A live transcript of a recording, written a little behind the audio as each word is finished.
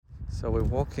So we're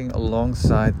walking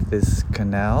alongside this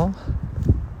canal,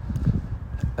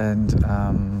 and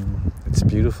it's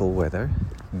beautiful weather,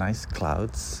 nice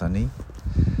clouds, sunny,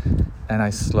 and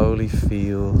I slowly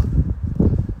feel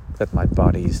that my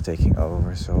body is taking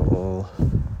over, so all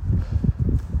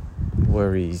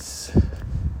worries,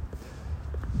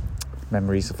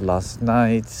 memories of last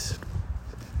night,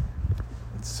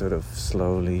 it sort of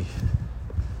slowly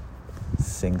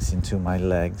sinks into my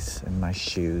legs and my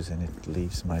shoes, and it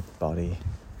leaves my body,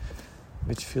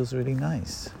 which feels really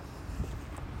nice.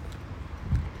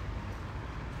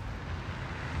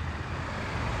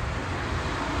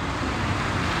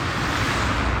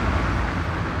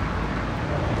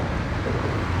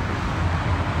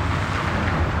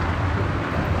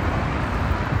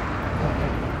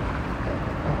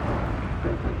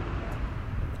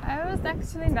 I was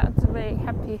actually not very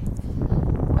happy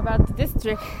about the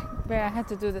district where I had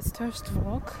to do this thirst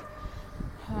walk.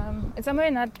 It's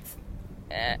somewhere not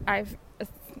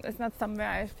it's not somewhere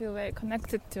I feel very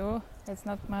connected to. It's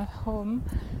not my home.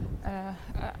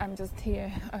 I'm just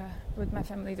here with my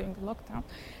family during the lockdown.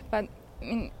 But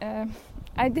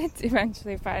I did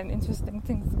eventually find interesting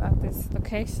things about this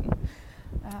location.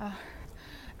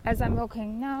 As I'm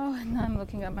walking now and I'm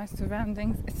looking at my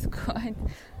surroundings, it's quite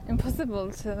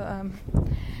impossible to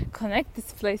connect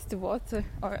this place to water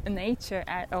or nature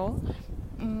at all.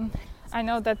 I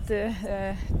know that the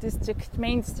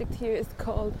main district here is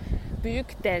called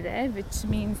Büyükdere, which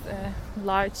means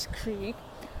large creek.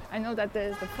 I know that there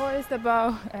is a forest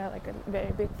above, like a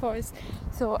very big forest.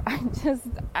 So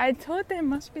I thought there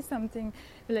must be something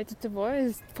related to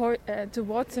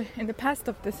water in the past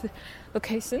of this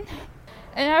location.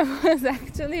 And I was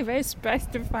actually very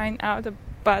surprised to find out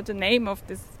about the name of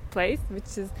this place,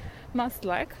 which is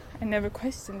Maslak. I never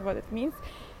questioned what it means.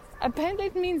 Apparently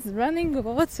it means running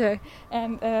water,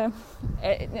 and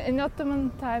in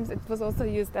Ottoman times it was also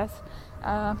used as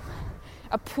a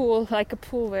pool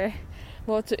where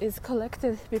water is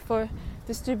collected before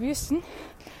distribution.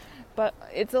 But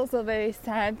it's also very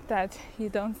sad that you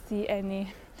don't see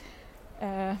any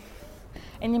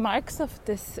marks of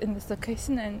this in this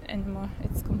location anymore.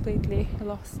 It's completely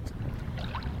lost.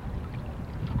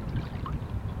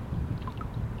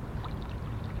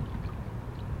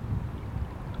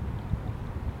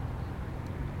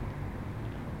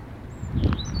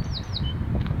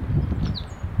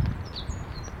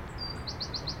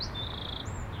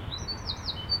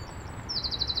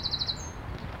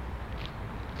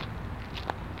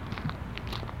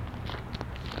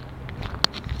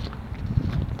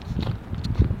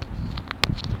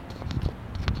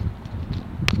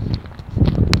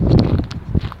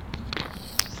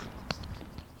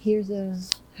 Here's a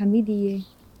Hamidiye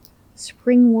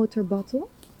spring water bottle.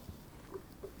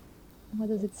 What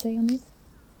does it say on it?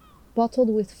 Bottled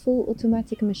with full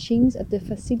automatic machines at the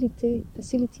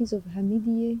facilities of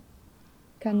Hamidiye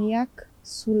Kanyak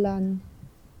Sulan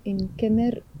in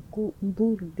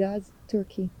Kemerburgaz,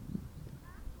 Turkey.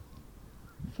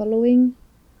 Following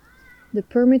the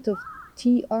permit of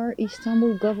TR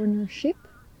Istanbul Governorship,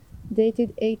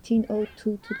 dated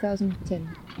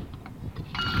 1802-2010.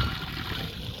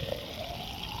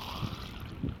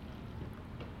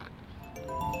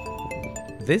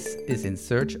 This is In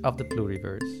Search of the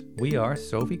Pluriverse. We are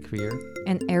Sophie Krier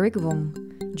and Eric Wong.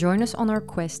 Join us on our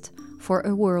quest for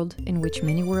a world in which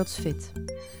many worlds fit.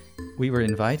 We were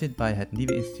invited by Het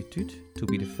Nieuwe Instituut to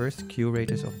be the first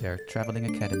curators of their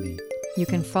traveling academy. You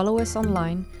can follow us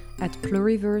online at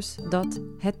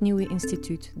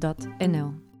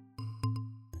pluriverse.hetnieuweinstituut.nl.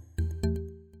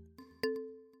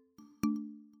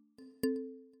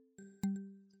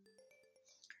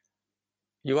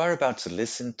 You are about to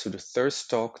listen to the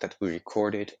thirst talk that we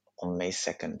recorded on May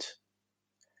 2nd.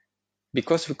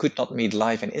 Because we could not meet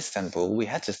live in Istanbul, we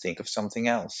had to think of something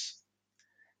else.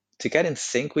 To get in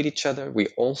sync with each other, we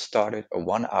all started a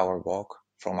 1-hour walk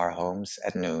from our homes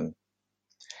at noon.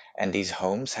 And these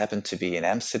homes happened to be in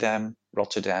Amsterdam,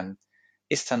 Rotterdam,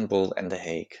 Istanbul, and The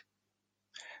Hague.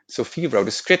 Sophie wrote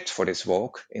a script for this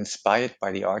walk, inspired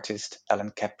by the artist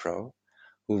Alan Capro,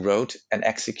 who wrote and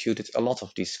executed a lot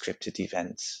of these scripted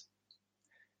events.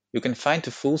 You can find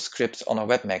the full script on our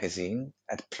web magazine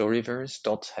at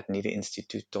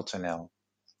pluriverse.hetnieuweinstituut.nl.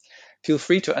 Feel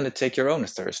free to undertake your own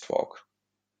thirst walk.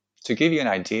 To give you an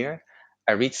idea,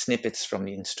 I read snippets from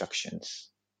the instructions.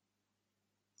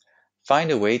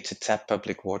 Find a way to tap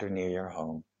public water near your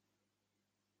home.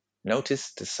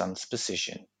 Notice the sun's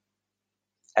position.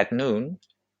 At noon,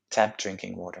 tap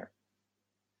drinking water.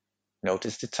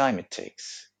 Notice the time it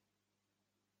takes.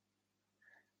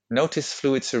 Notice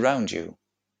fluids around you,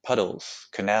 puddles,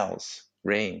 canals,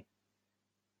 rain.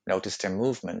 Notice their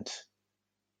movement.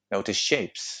 Notice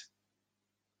shapes.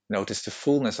 Notice the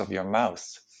fullness of your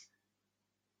mouth.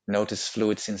 Notice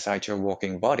fluids inside your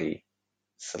walking body.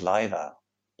 Saliva,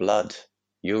 blood,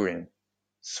 urine,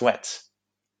 sweat.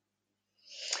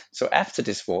 So after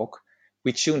this walk,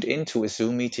 we tuned into a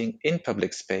Zoom meeting in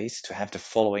public space to have the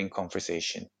following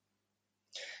conversation.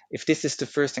 If this is the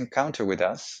first encounter with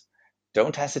us,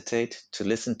 don't hesitate to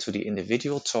listen to the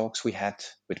individual talks we had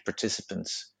with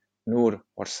participants Noor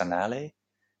Orsanale,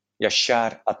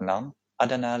 Yashar Adnan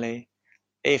Adanale,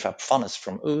 Eva Pfannes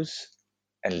from Ouz,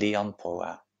 and Leon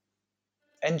Poa.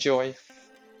 Enjoy!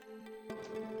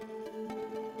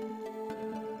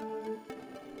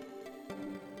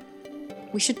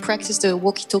 We should practice the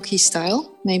walkie-talkie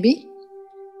style, maybe.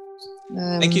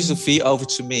 Thank you, Sophie. Over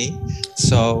to me.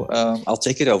 So I'll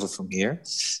take it over from here.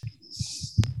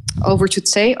 Over to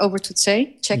Tsé.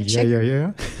 Check.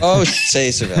 Ja. Oh, Tsé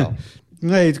is er wel.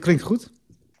 Nee, het klinkt goed.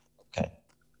 Oké.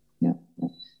 Ja.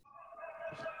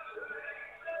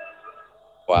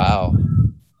 Wow.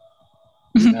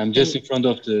 I'm just in front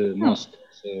of the mosque.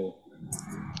 So.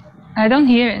 I don't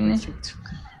hear anything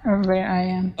where I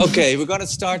am. Okay, we're going to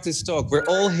start this talk. We're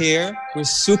all here. We're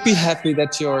super happy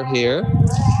that you're here.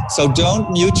 So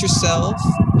don't mute yourself,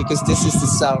 because this is the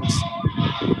sound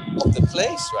of the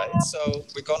place, right? So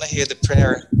we're going to hear the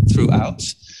prayer throughout.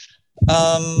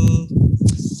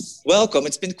 Welcome.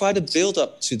 It's been quite a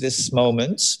build-up to this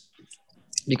moment,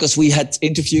 because we had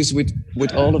interviews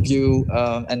with all of you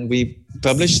and we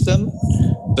published them.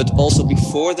 But also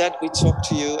before that, we talked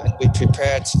to you and we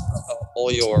prepared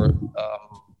all your...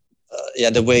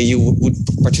 the way you would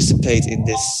participate in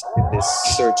this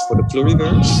search for the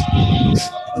pluriverse.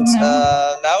 And,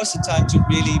 now is the time to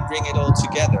really bring it all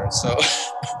together. So,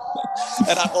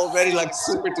 and I'm already like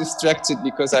super distracted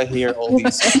because I hear all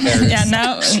these parents. Yeah,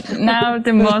 now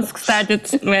the mosque started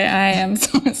where I am.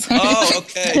 Oh,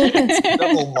 okay. It's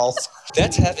double mosque.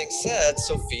 That having said,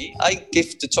 Sophie, I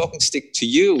give the talking stick to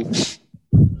you.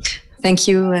 Thank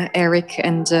you, Eric.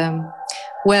 And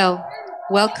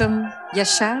welcome,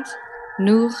 Yashar,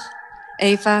 Noor,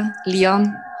 Eva,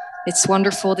 Leon. It's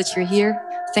wonderful that you're here.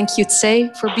 Thank you,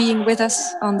 Tsé, for being with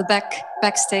us on the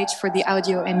backstage for the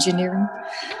audio engineering.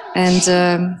 And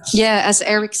as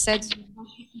Eric said,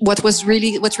 what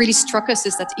really struck us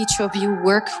is that each of you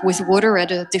work with water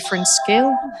at a different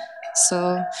scale.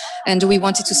 So, and we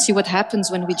wanted to see what happens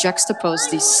when we juxtapose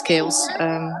these scales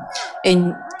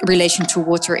in relation to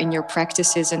water in your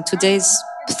practices. And today's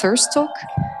Thirst Talk,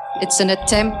 it's an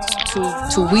attempt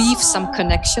to weave some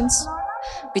connections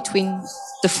between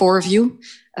the four of you.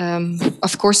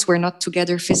 Of course, we're not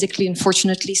together physically,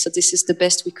 unfortunately, so this is the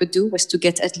best we could do, was to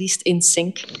get at least in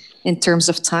sync in terms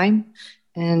of time.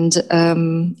 And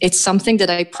it's something that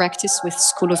I practice with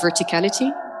School of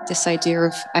Verticality, this idea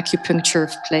of acupuncture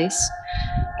of place.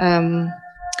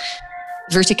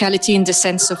 Verticality in the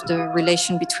sense of the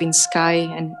relation between sky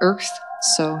and earth.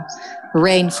 So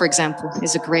rain, for example,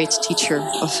 is a great teacher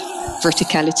of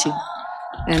verticality.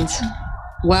 And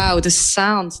wow, the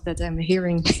sound that I'm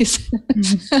hearing is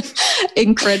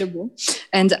incredible.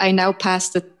 And I now pass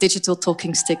the digital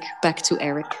talking stick back to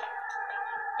Eric.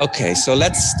 Okay, so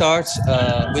let's start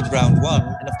with round one.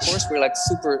 And of course, we're like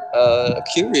super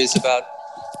curious about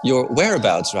your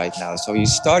whereabouts right now. So you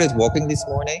started walking this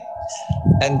morning,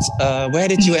 and where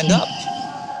did you end up?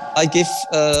 I give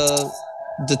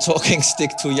the talking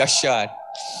stick to Yashar.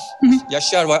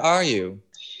 Yashar, where are you?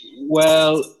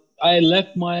 Well, I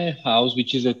left my house,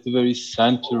 which is at the very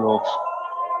center of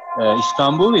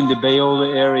Istanbul, in the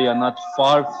Beyoğlu area, not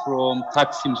far from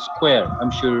Taksim Square.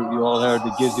 I'm sure you all heard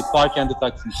the Gezi Park and the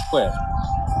Taksim Square.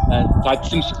 And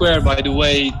Taksim Square, by the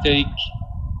way,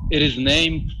 it is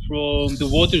named from the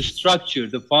water structure,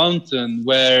 the fountain,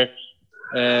 where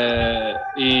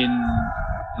in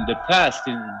the past,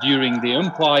 during the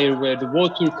empire, where the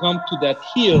water come to that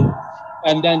hill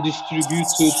and then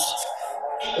distributed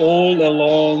all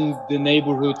along the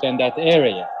neighborhood and that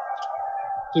area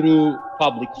through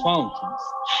public fountains.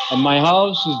 And my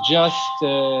house is just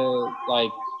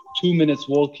like 2 minutes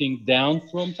walking down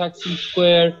from Taksim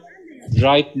Square,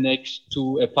 right next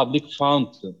to a public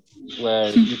fountain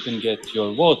where you can get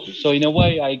your water. So in a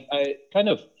way, I kind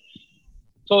of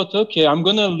thought, okay, I'm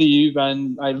gonna leave,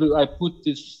 and I put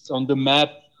this on the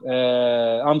map,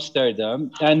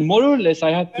 Amsterdam, and more or less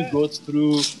I had to go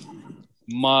through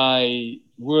my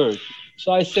work.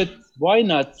 So I said, why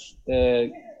not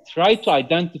try to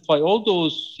identify all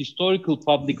those historical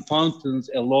public fountains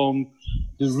along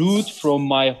the route from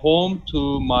my home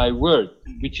to my work,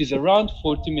 which is around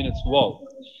 40 minutes walk.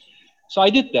 So I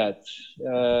did that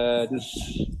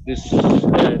this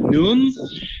noon,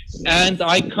 and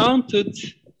I counted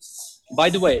by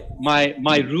the way,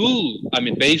 my rule, I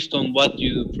mean, based on what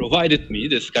you provided me,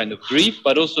 this kind of brief,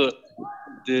 but also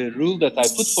the rule that I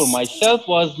put for myself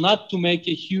was not to make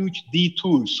a huge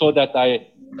detour so that I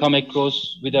come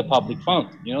across with a public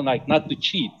fountain, like not to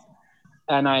cheat.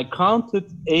 And I counted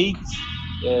 8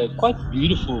 quite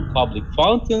beautiful public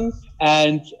fountains.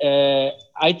 And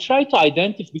I tried to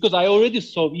identify, because I already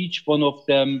saw each one of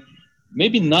them,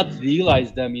 maybe not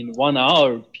realize them in 1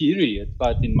 hour period,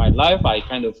 but in my life, I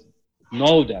kind of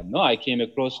know them. No, I came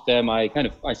across them, I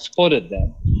spotted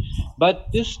them.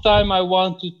 But this time I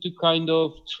wanted to kind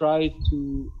of try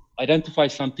to identify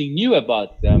something new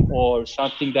about them or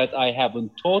something that I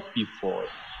haven't taught before.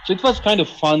 So it was kind of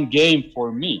fun game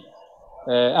for me.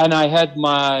 And I had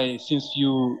since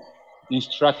you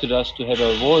instructed us to have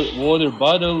a water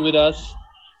bottle with us,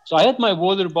 so I had my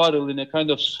water bottle in a kind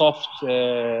of soft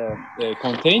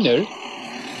container,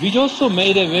 which also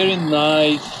made a very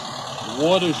nice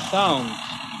water sound.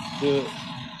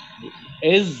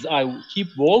 As I keep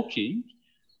walking,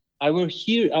 I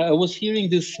was hearing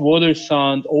this water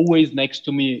sound always next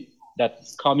to me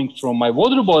that's coming from my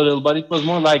water bottle, but it was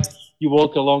more like you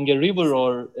walk along a river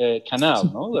or a canal,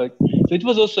 no? So it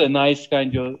was also a nice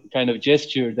kind of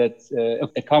gesture that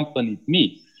accompanied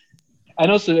me.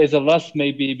 And also, as a last,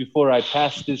 maybe before I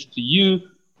pass this to you,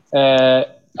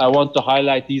 I want to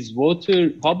highlight these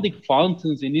public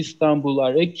fountains in Istanbul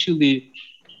are actually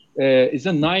is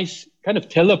a nice kind of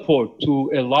teleport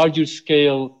to a larger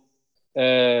scale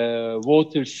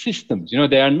water systems.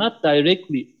 They are not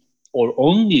directly or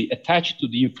only attached to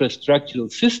the infrastructural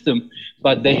system,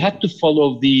 but they had to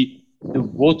follow the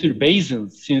water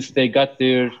basins since they got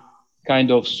their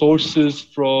kind of sources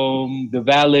from the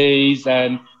valleys,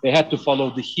 and they had to follow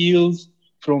the hills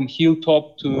from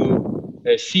hilltop to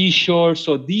seashore.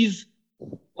 So these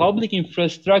public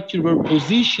infrastructure were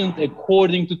positioned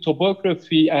according to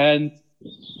topography and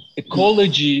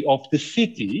ecology of the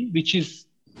city, which is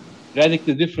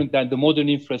radically different than the modern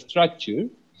infrastructure.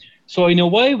 So in a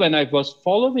way, when I was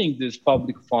following these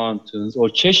public fountains, or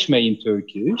çeşme in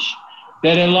Turkish,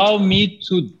 that allowed me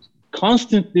to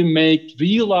constantly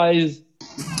realize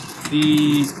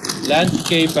the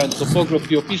landscape and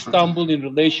topography of Istanbul in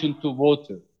relation to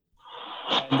water.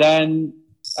 And then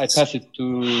I pass it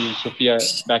to Sophia,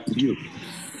 back to you.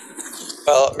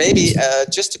 Well, maybe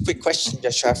just a quick question,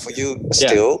 Yashar, for you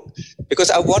still, because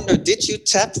I wonder, did you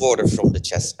tap water from the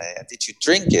çeşme and did you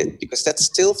drink it? Because that's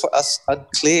still for us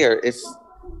unclear if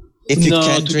you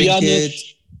can drink it.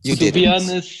 To be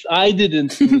honest, I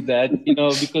didn't do that,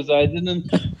 because I didn't.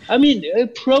 I mean,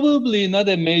 probably not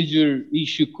a major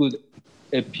issue could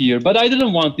appear, but I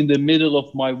didn't want in the middle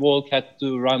of my walk had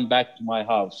to run back to my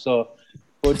house. So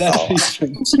for that reason,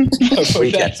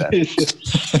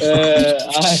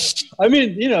 I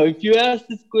mean, if you ask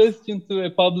this question to a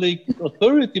public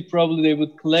authority, probably they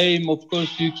would claim, of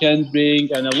course, you can drink,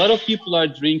 and a lot of people are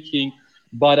drinking.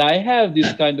 But I have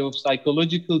this kind of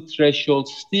psychological threshold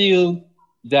still,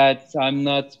 that I'm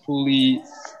not fully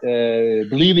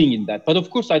believing in that. But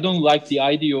of course, I don't like the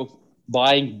idea of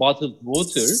buying bottled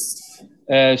water.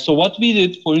 So what we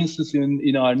did, for instance,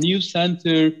 in our new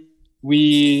center,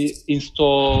 we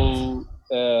install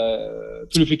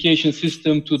purification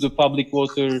system to the public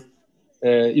water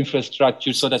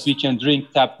infrastructure so that we can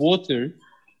drink tap water.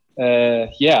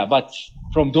 But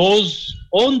from those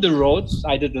on the roads,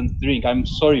 I didn't drink. I'm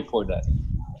sorry for that.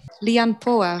 Lian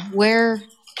Poa, where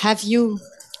have you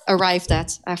arrived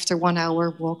at after 1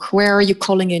 hour walk? Where are you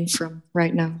calling in from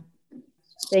right now?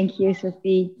 Thank you,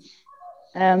 Sophie.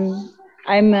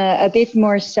 I'm a bit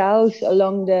more south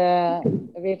along the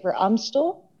river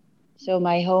Amstel. So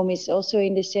my home is also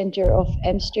in the center of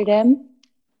Amsterdam,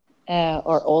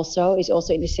 is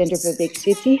also in the center of a big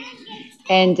city.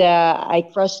 And I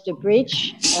crossed the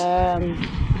bridge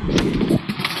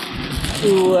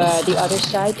to the other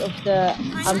side of the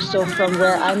Amstel from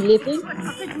where I'm living.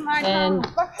 And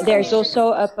there's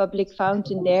also a public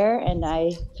fountain there, and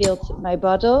I filled my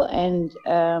bottle, and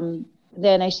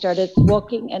then I started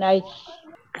walking, and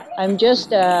I'm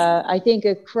just I think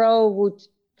a crow would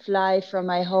fly from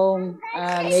my home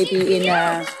maybe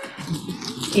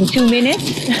in 2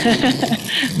 minutes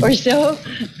or so.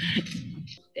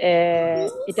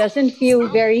 It doesn't feel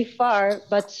very far,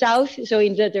 but south, so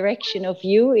in the direction of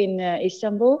you in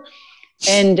Istanbul.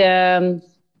 And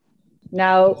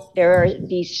now there are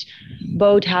these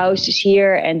boat houses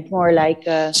here and more like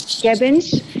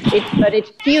cabins, but it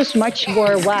feels much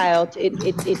more wild.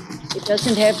 It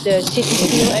doesn't have the city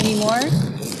feel anymore.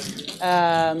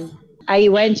 I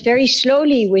went very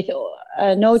slowly with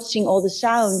noticing all the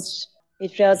sounds.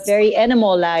 It felt very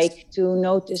animal-like to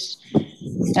notice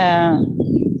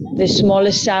the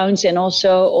smallest sounds and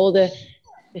also all the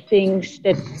things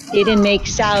that didn't make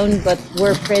sound but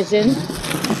were present.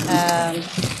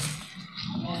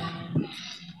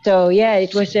 So yeah,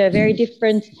 it was a very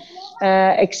different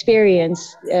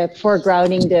experience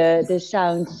foregrounding the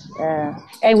sounds.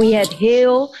 And we had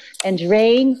hail and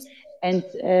rain and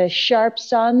sharp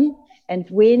sun and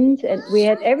wind, and we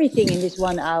had everything in this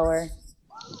 1 hour.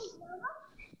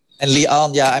 And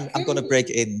Lian, yeah, I'm going to break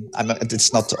in.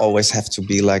 It's not always have to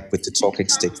be like with the talking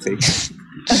stick thing.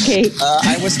 Okay.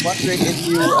 I was wondering if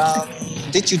you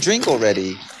did you drink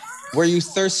already? Were you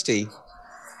thirsty?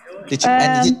 Did you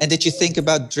and did you think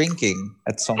about drinking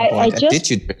at some point? And did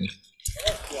you drink?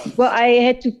 Well, I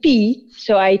had to pee,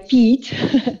 so I peed.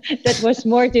 That was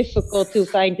more difficult to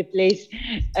find a place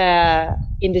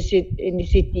in the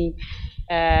city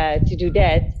to do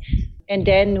that. And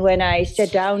then when I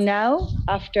sat down now,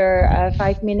 after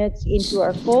 5 minutes into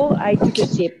our call, I took a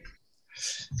sip.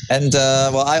 And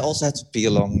well, I also had to pee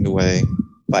along the way,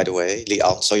 by the way,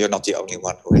 Lian, so you're not the only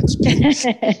one who had to pee.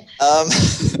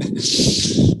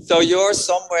 So you're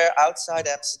somewhere outside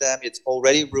Amsterdam, it's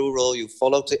already rural, you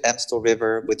followed the Amstel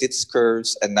River with its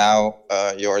curves, and now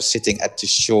you're sitting at the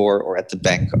shore or at the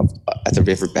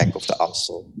river bank of the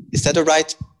Amstel. Is that the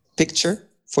right picture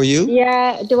for you?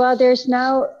 Yeah, well, there's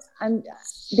now,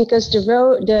 because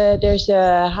there's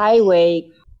a highway.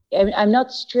 I'm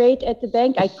not straight at the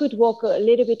bank. I could walk a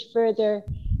little bit further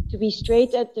to be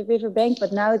straight at the river bank,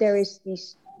 but now there is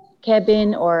this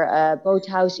cabin or a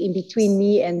boathouse in between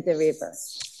me and the river.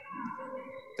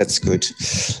 That's good.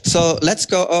 So let's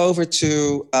go over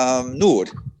to Noor.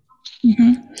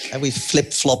 Mm-hmm. And we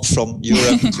flip-flop from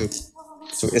Europe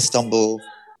to Istanbul.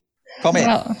 Come in.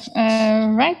 Well,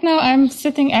 right now I'm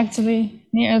sitting actually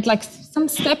near, like some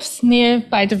steps near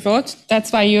by the road.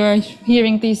 That's why you're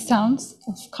hearing these sounds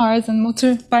of cars and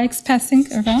motorbikes passing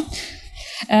around.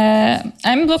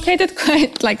 I'm located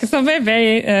quite like somewhere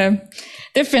very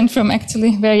different from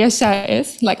actually where Yaşar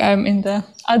is. Like I'm in the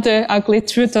other ugly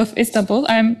truth of Istanbul.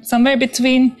 I'm somewhere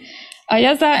between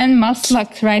Ayaza and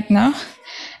Maslak right now.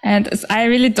 And I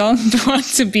really don't want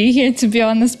to be here, to be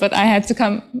honest, but I had to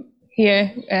come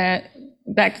here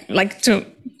back, like to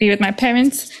be with my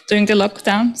parents during the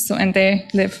lockdown. So, and they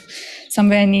live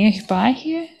somewhere nearby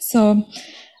here. So,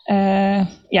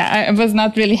 yeah, I was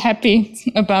not really happy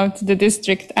about the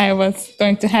district I was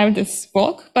going to have this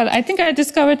walk, but I think I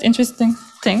discovered interesting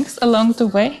things along the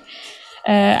way.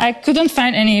 I couldn't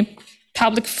find any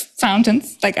public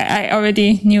fountains, like I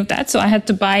already knew that, so I had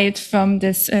to buy it from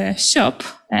this shop.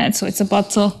 And so it's a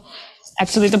bottle.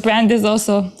 Actually, the brand is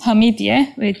also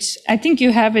Hamidiye, which I think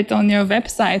you have it on your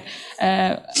website.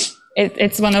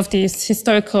 It's one of these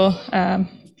historical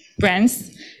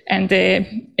brands, and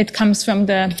it comes from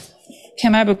the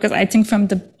Kemer, because I think from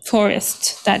the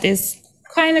forest that is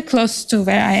kind of close to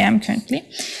where I am currently.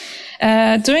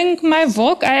 During my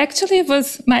walk, I actually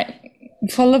was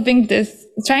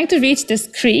trying to reach this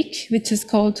creek, which is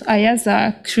called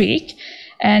Ayaza Creek,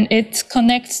 and it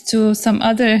connects to some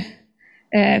other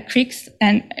creeks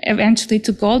and eventually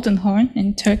to Goldenhorn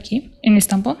in Turkey, in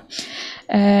Istanbul.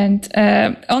 And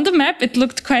on the map, it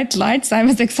looked quite light, so I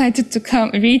was excited to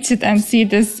reach it and see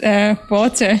this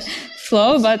water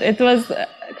flow, but it was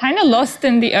kind of lost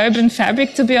in the urban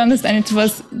fabric, to be honest, and it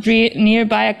was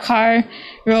nearby a car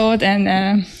road, and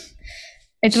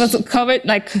it was covered,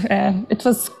 it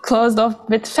was closed off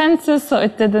with fences, so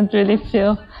it didn't really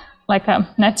feel like a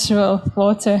natural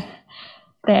water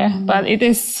there. Mm-hmm. But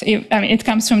it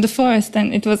comes from the forest,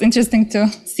 and it was interesting to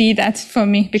see that for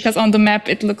me, because on the map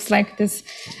it looks like this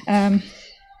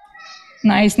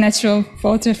nice natural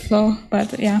water flow,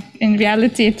 but yeah, in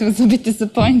reality it was a bit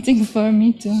disappointing for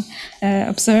me to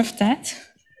observe that.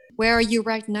 Where are you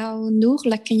right now, Noor?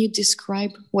 Like, can you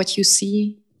describe what you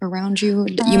see around you?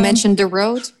 You mentioned the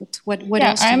road, but what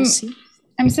else do you see?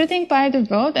 I'm sitting by the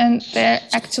road, and there are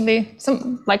actually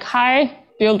some like high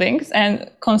buildings and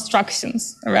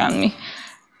constructions around me,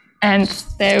 and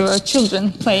there were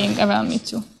children playing around me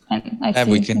too. And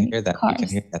we can hear that. We can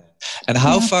hear that. And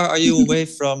how far are you away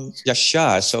from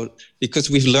Yaşar? So, because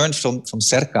we've learned from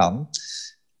Serkan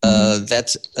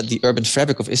that the urban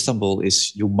fabric of Istanbul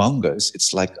is humongous.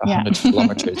 It's like 100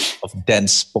 kilometers of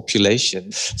dense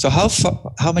population. So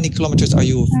how many kilometers are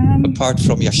you apart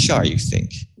from Yaşar, you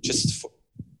think? Just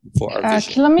for our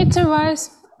vision. Kilometer-wise,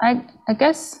 I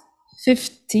guess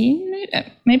 15,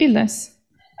 maybe less.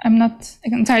 I'm not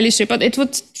entirely sure, but it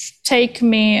would take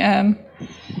me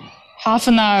half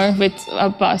an hour with a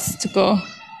bus to go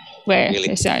where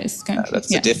Yaşar is currently.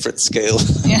 That's a different scale.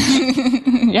 Yeah.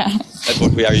 Yeah. That's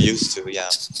what we are used to, yeah.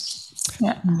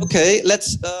 Okay,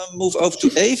 let's move over to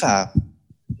Eva.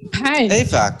 Hi.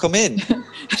 Eva, come in.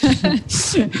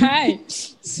 Hi.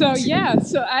 So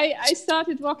I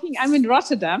started walking. I'm in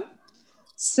Rotterdam.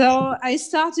 So I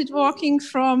started walking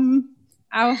from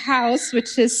our house,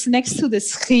 which is next to the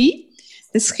Schie.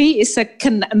 The Schie is a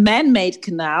man-made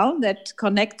canal that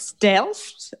connects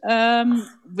Delft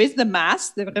with the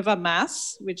Maas, the River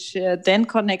Maas, which then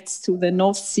connects to the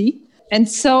North Sea. And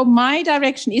so my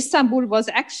direction, Istanbul, was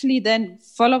actually then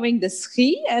following the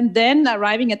Schie and then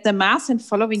arriving at the Maas and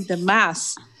following the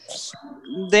Maas.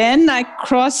 Then I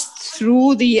crossed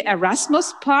through the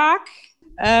Erasmus Park.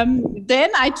 Then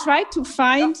I tried to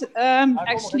find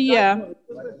actually a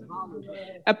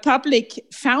public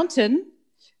fountain,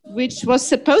 which was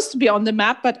supposed to be on the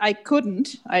map, but I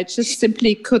couldn't. I just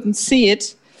simply couldn't see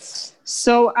it.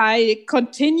 So I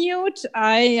continued.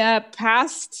 I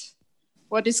passed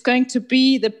what is going to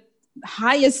be the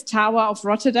highest tower of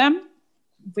Rotterdam,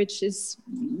 which is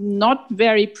not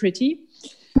very pretty.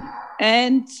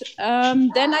 And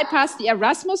then I passed the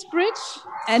Erasmus Bridge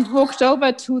and walked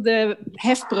over to the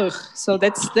Hefbrug. So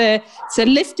it's a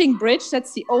lifting bridge.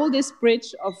 That's the oldest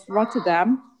bridge of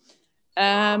Rotterdam.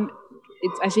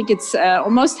 I think it's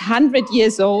almost 100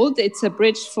 years old. It's a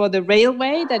bridge for the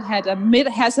railway that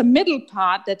has a middle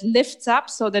part that lifts up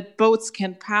so that boats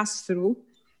can pass through.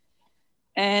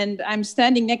 And I'm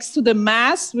standing next to the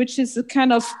Maas, which is a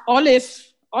kind of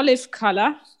olive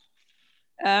color.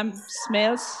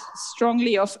 Smells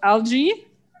strongly of algae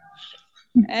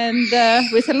and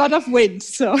with a lot of wind.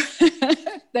 So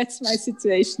that's my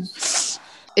situation.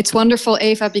 It's wonderful,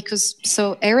 Eva, because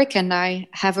Eric and I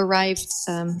have arrived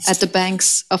at the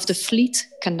banks of the Vliet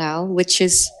Canal, which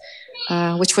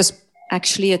was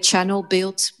actually a channel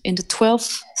built in the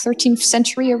 12th, 13th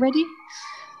century already.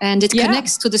 And it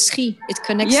connects to the Schie. It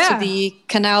connects to the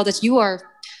canal that you are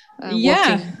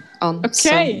walking on.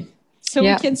 Okay. So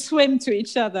we can swim to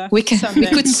each other. We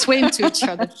could swim to each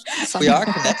other. We are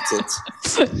connected.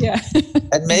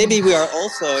 And maybe we are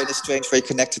also in a strange way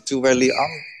connected to where Lian.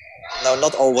 No,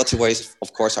 not all waterways,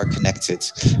 of course, are connected.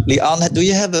 Lian, do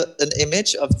you have an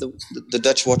image of the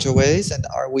Dutch waterways? And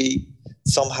are we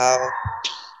somehow,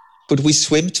 could we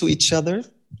swim to each other?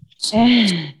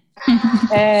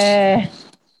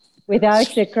 Without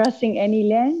crossing any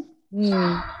land?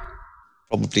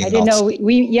 Probably I not. don't know.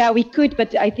 We could,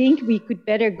 but I think we could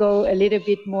better go a little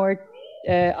bit more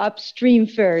upstream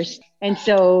first. And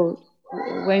so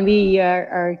when we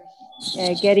are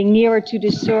getting nearer to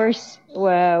the source,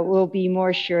 we'll be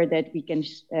more sure that we can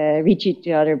reach each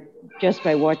other just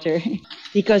by water.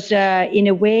 Because in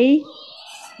a way,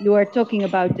 you are talking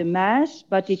about the Maas,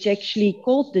 but it's actually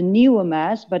called the Nieuwe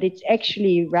Maas, but it's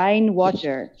actually Rhine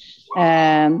water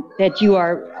that you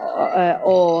are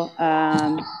all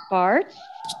part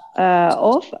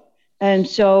of. And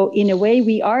so in a way,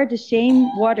 we are the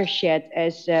same watershed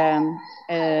as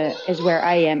where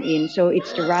I am in. So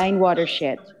it's the Rhine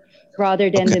watershed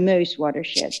rather than the Meuse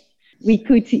watershed. We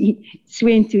could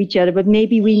swim to each other, but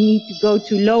maybe we need to go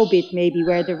to Lobit, maybe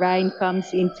where the Rhine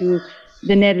comes into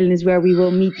the Netherlands, where we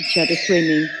will meet each other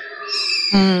swimming.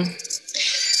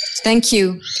 Thank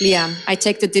you, Liam. I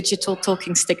take the digital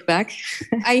talking stick back.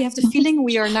 I have the feeling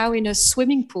we are now in a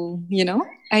swimming pool, you know?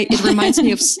 It reminds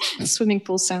me of swimming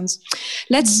pool sounds.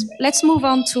 Let's move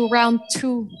on to round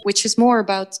 2, which is more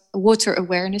about water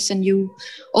awareness. And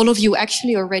all of you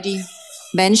actually already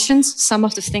mentioned some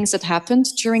of the things that happened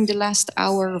during the last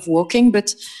hour of walking,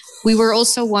 but we were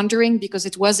also wondering, because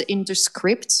it was in the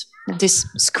script, this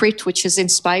script which is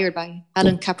inspired by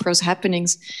Alan Capro's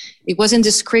happenings, it was in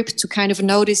the script to kind of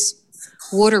notice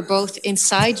water both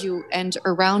inside you and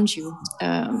around you,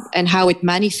 and how it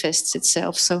manifests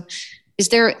itself. So is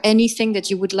there anything that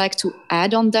you would like to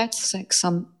add on that, like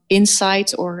some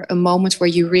insight or a moment where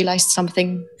you realized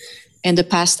something in the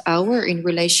past hour in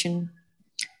relation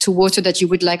to water that you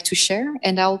would like to share?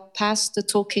 And I'll pass the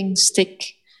talking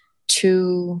stick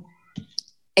to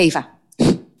Eva.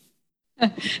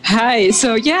 Hi.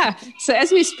 So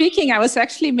as we're speaking, I was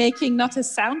actually making not a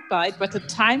soundbite, but a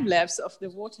time lapse of the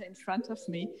water in front of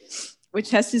me, which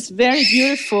has this very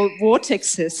beautiful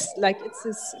vortexes. Like it's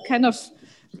this kind of,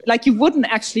 like you wouldn't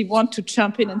actually want to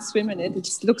jump in and swim in it. It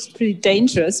just looks pretty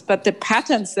dangerous, but the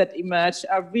patterns that emerge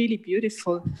are really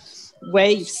beautiful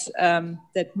waves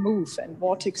that move and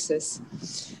vortexes.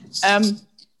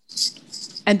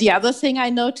 And the other thing I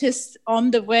noticed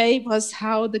on the way was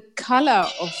how the color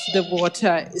of the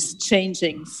water is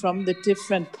changing from the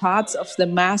different parts of the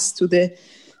Maas to the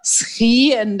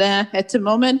Schie. And at the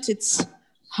moment, it's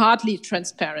hardly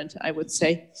transparent, I would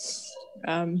say.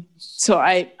 So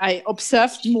I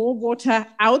observed more water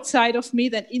outside of me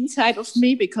than inside of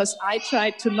me, because I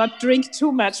tried to not drink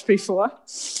too much before.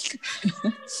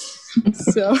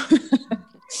 So,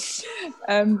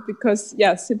 because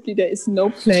simply there is no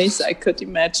place I could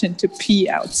imagine to pee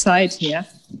outside here.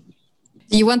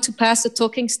 Do you want to pass the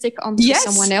talking stick on to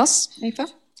someone else, Eva?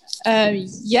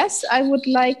 Yes, I would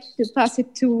like to pass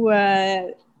it to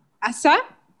Asa.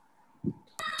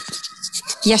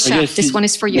 Yasha, this one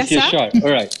is for you. Yasha,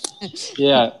 all right.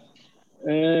 Yeah.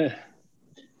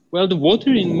 Well, the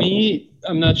water in me,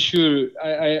 I'm not sure.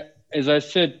 I as I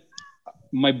said,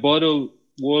 my bottle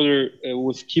water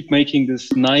was keep making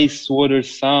this nice water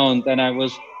sound, and I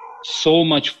was so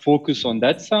much focused on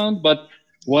that sound. But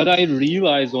what I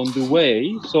realized on the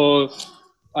way, so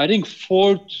I think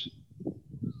 4th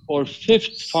or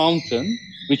 5th fountain,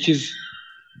 which is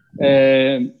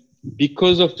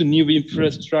because of the new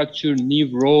infrastructure, new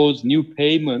roads, new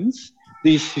pavements,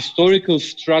 this historical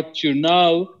structure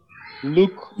now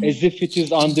look as if it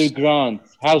is underground,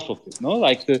 half of it, no?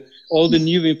 Like all the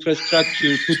new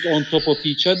infrastructure put on top of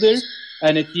each other.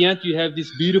 And at the end, you have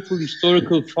this beautiful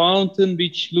historical fountain,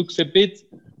 which looks a bit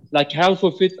like half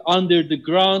of it under the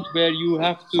ground, where you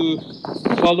have to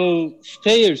follow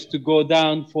stairs to go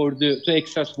down to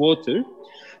access water.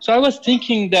 So I was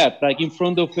thinking that, like in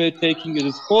front of it, taking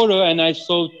this photo, and I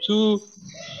saw 2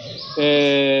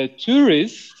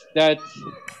 tourists that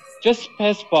just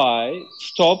pass by,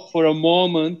 stop for a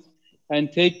moment,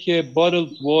 and take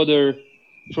bottled water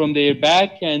from their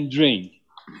bag and drink.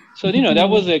 So, that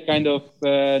was a kind of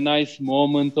nice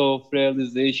moment of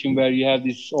realization, where you have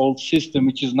this old system,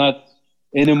 which is not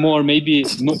anymore maybe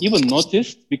not even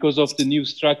noticed because of the new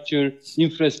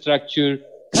infrastructure,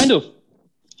 kind of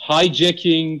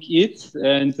hijacking it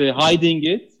and hiding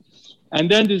it. And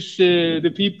then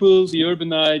the people, the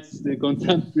urbanites, the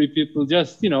contemporary people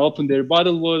just, open their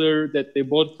bottled water that they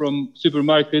bought from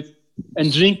supermarket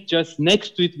and drink just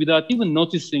next to it without even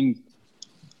noticing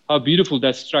how beautiful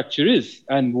that structure is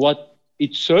and what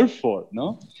it served for,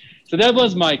 no? So that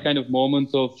was my kind of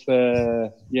moment of,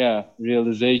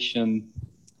 realization,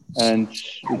 and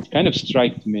it kind of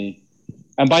struck me.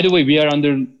 And by the way, we are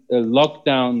under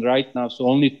lockdown right now, so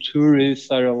only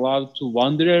tourists are allowed to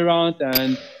wander around,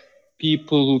 and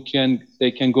people who can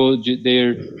go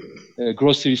their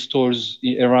grocery stores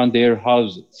around their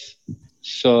houses.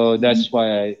 So that's why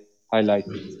I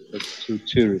highlighted it to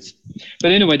tourists.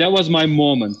 But anyway, that was my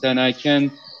moment, and I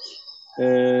can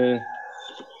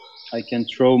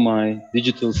throw my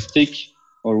digital stick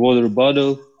or water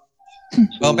bottle.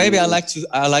 Well, maybe I like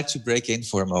to break in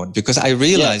for a moment, because I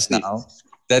realize now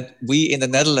that we in the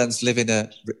Netherlands live in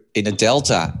a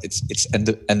delta.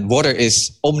 And water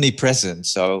is omnipresent,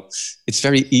 so it's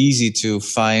very easy to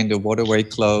find a waterway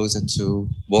close and to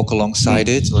walk alongside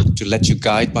it, or to let you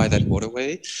guide by that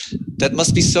waterway. That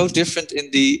must be so different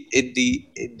in the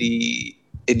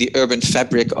urban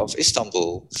fabric of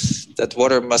Istanbul. That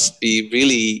water must be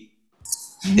really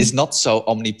is not so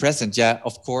omnipresent. Yeah,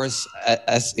 of course,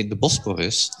 as in the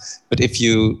Bosporus. But if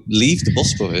you leave the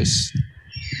Bosporus,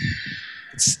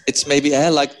 it's maybe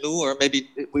like Noor. Maybe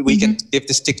we can give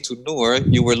the stick to Noor.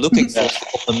 You were looking for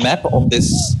on the map on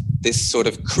this sort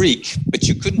of creek, but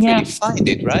you couldn't really find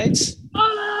it, right?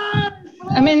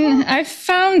 I mean, I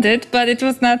found it, but it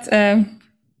was not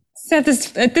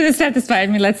it didn't satisfy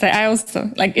me. Let's say I also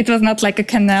it was not like a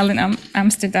canal in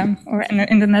Amsterdam or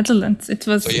in the Netherlands. It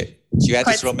was. So you had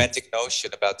this romantic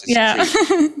notion about this. Yeah,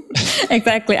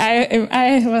 exactly.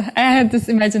 I had this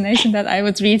imagination that I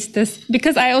would reach this,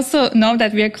 because I also know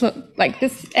that we are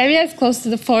this area is close to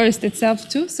the forest itself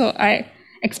too. So I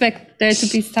expect there to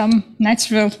be some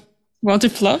natural water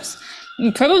flows.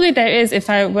 Probably there is if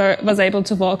I was able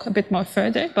to walk a bit more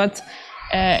further, but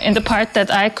in the part that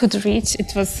I could reach,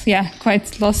 it was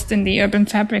quite lost in the urban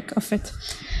fabric of it.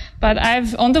 But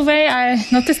on the way I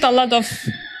noticed a lot of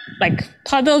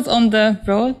puddles on the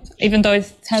road, even though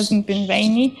it hasn't been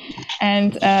rainy,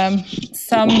 and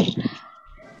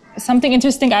something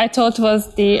interesting I thought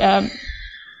was the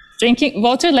drinking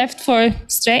water left for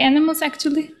stray animals.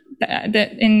 Actually,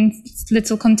 in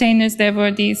little containers there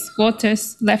were these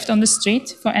waters left on the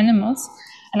street for animals,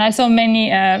 and I saw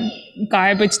many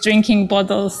garbage drinking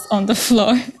bottles on the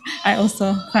floor. I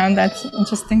also found that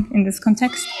interesting in this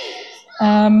context.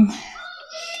 And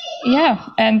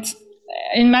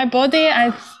in my body,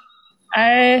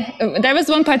 there was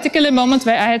one particular moment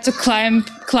where I had to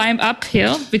climb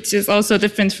uphill, which is also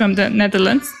different from the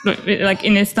Netherlands. Like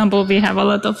in Istanbul, we have a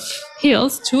lot of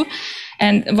hills too.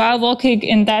 And while walking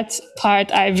in that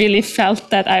part, I really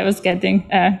felt that I was getting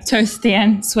thirsty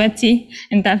and sweaty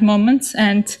in that moment.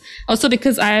 And also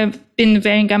because I've been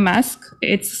wearing a mask,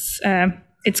 it's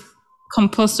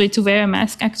compulsory to wear a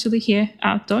mask actually here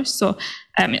outdoors. So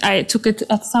I took it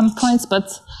at some points,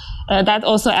 but that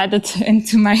also added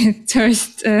into my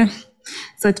thirst.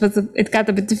 So it got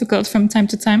a bit difficult from time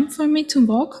to time for me to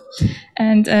walk.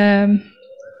 And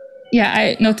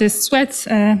I noticed sweat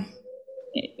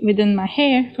within my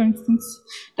hair, for instance,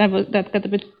 that got a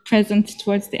bit present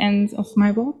towards the end of my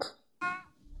walk.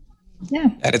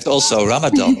 Yeah. And it's also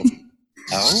Ramadan.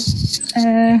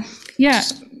 No? Yeah.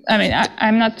 I mean,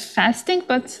 I'm not fasting,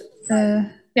 but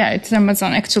it's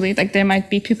Ramadan actually. Like there might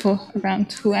be people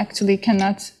around who actually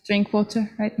cannot drink water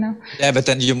right now. Yeah, but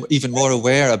then you're even more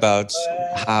aware about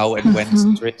how and when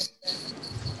to drink.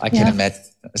 I can imagine,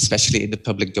 especially in the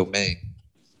public domain.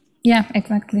 Yeah,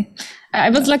 exactly. I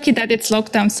was lucky that it's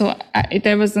lockdown, so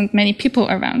there wasn't many people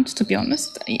around, to be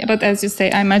honest. But as you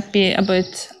say, I might be a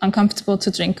bit uncomfortable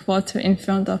to drink water in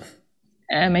front of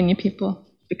many people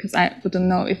because I wouldn't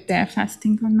know if they're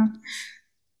fasting or not.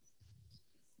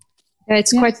 Yeah,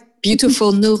 it's quite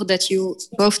beautiful, Noor, that you,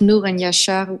 both Noor and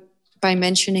Yashar, by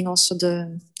mentioning also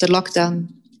the lockdown.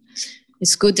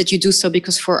 It's good that you do so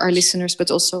because for our listeners, but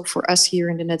also for us here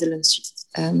in the Netherlands,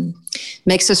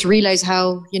 makes us realize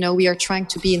how, we are trying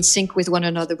to be in sync with one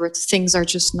another, but things are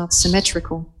just not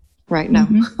symmetrical right now.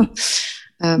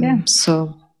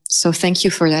 So thank you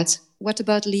for that. What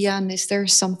about Lian? Is there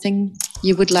something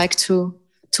you would like to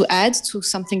add to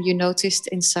something you noticed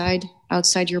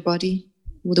outside your body,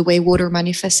 the way water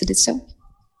manifested itself?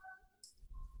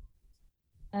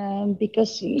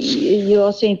 Because you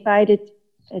also invited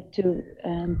to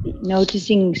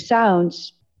noticing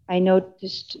sounds. I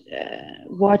noticed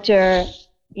water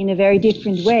in a very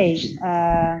different way.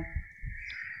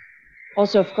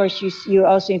 Also, of course, you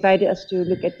also invited us to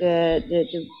look at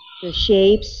the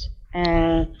shapes,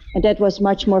 and that was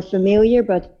much more familiar.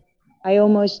 But I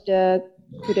almost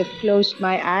could have closed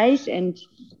my eyes and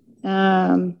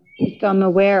become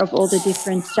aware of all the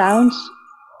different sounds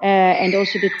and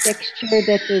also the texture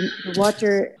that the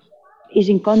water is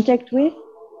in contact with.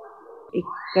 It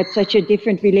got such a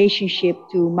different relationship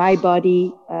to my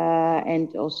body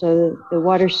and also the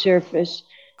water surface,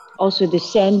 also the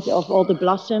scent of all the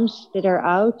blossoms that are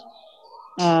out.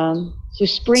 So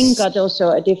spring got also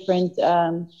a different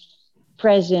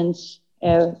presence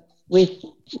with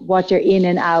water in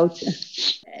and out,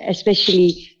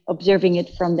 especially observing it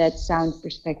from that sound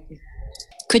perspective.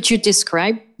 Could you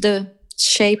describe the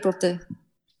shape of the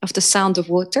sound of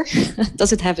water?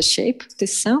 Does it have a shape,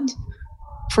 this sound,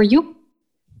 for you?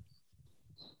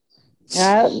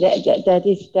 That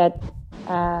is that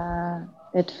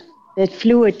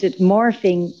fluid, that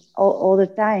morphing all the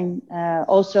time.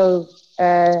 Also,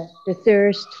 the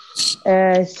thirst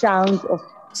sound of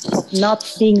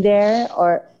not being there,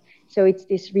 or so it's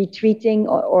this retreating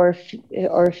or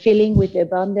filling with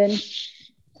abundance.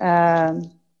 Yeah,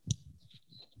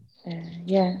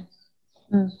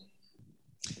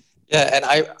 and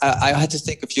I had to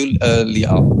think of you,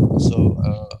 Lian. So.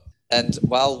 And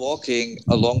while walking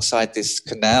alongside this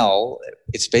canal,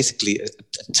 it's basically a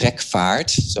trekvaart.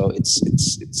 So it's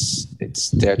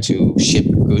there to ship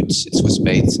goods. It was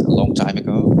made a long time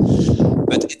ago.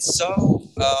 But it's so,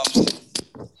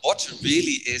 water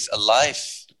really is a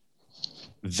life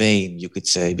vein, you could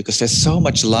say, because there's so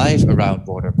much life around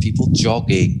water. People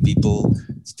jogging, people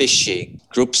fishing,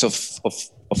 groups of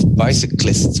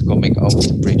bicyclists coming over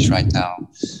the bridge right now.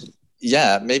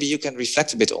 Yeah, maybe you can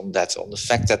reflect a bit on that, on the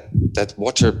fact that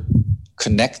water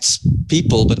connects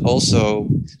people, but also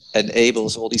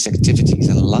enables all these activities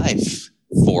and life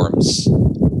forms.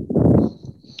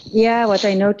 Yeah, what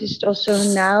I noticed also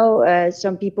now,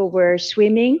 some people were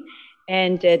swimming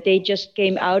and they just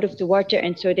came out of the water,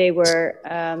 and so they were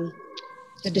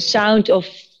the sound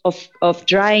of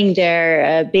drying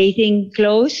their bathing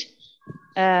clothes.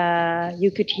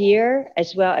 You could hear,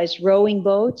 as well as rowing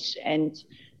boats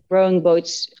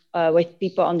with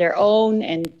people on their own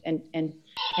and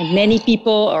many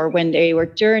people, or when they were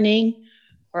turning,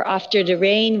 or after the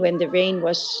rain, when the rain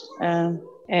was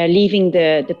leaving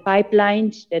the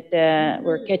pipelines that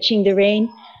were catching the rain.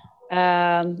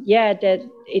 That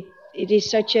it is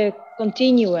such a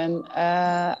continuum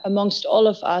amongst all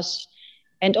of us,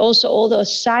 and also all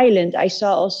those silent. I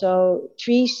saw also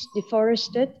trees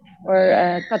deforested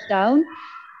or cut down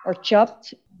or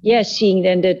chopped. Seeing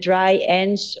then the dry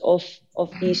ends of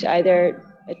these either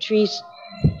trees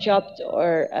chopped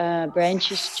or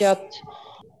branches chopped,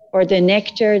 or the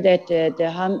nectar that the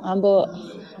humble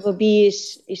bee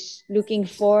is looking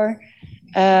for.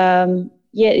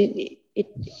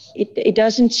 it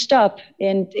doesn't stop,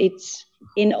 and it's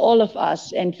in all of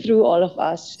us and through all of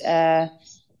us.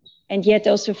 And yet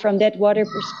also from that water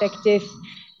perspective,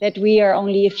 that we are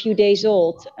only a few days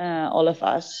old, all of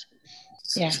us.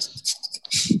 Yeah.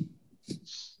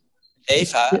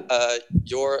 Eva,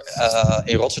 you're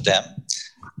in Rotterdam,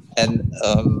 and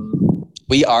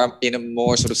we are in a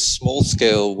more sort of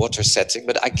small-scale water setting,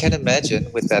 but I can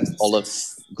imagine with that olive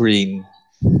green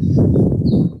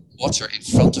water in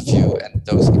front of you and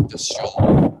those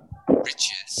industrial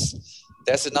bridges,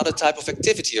 there's another type of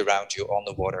activity around you on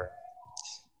the water.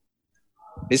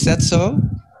 Is that so?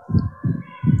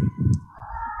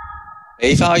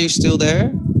 Eva, are you still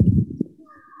there?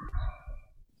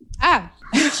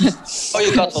 Oh,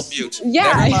 you got on mute.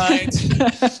 Yeah. Never mind.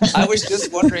 I was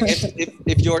just wondering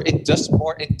if your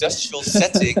more industrial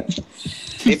setting,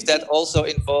 if that also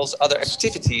involves other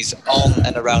activities on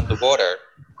and around the water.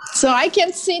 So I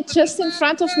can see just in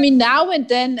front of me now and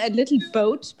then a little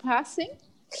boat passing,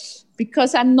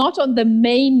 because I'm not on the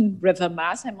main river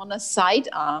Maas, I'm on a side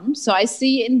arm. So I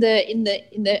see on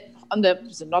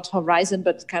the not horizon,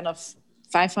 but kind of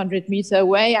 500 meters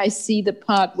away, I see the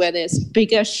part where there's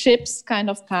bigger ships kind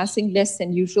of passing, less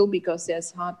than usual, because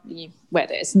there's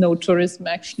no tourism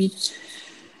actually.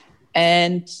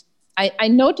 And I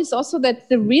notice also that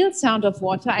the real sound of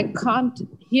water, I can't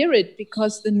hear it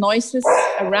because the noises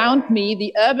around me,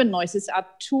 the urban noises, are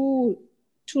too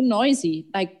noisy,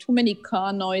 like too many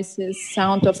car noises,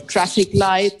 sound of traffic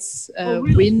lights,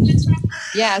 wind.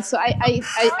 Yeah, so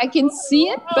I can see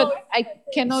it, but I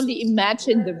can only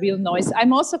imagine the real noise.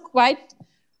 I'm also quite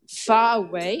far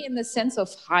away in the sense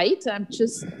of height. I'm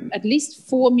just at least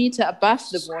 4 meters above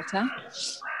the water.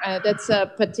 That's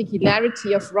a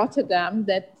particularity of Rotterdam,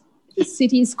 that the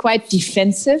city is quite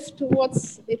defensive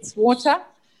towards its water.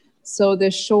 So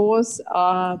the shores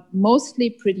are mostly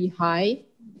pretty high,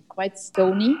 quite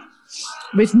stony,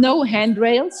 with no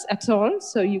handrails at all.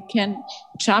 So you can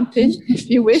jump in if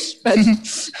you wish, but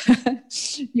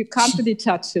you can't really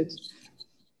touch it.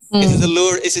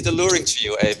 Is it alluring to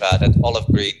you, Eva, that olive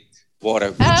green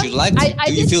water? Would you like to,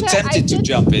 do you feel tempted to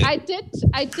jump in? I did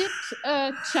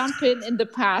jump in the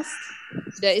past.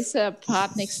 There is a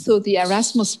part next to the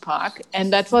Erasmus Park,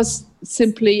 and that was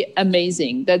simply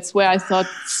amazing. That's where I thought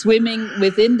swimming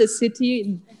within the city,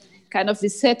 in kind of the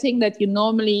setting that you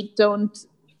normally don't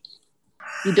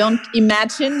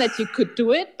imagine that you could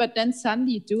do it, but then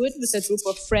suddenly you do it with a group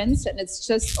of friends, and it's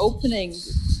just opening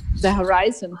the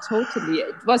horizon totally.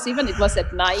 It was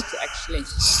at night actually.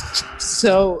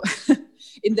 So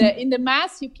in the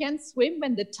Maas you can swim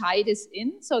when the tide is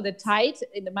in. So the tide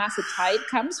in the Maas, the tide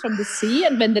comes from the sea,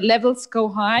 and when the levels go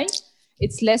high,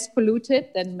 it's less polluted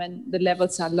than when the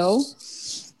levels are low.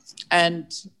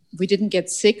 And we didn't get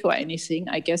sick or anything.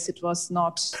 I guess it was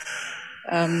not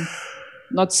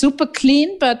super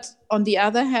clean, but on the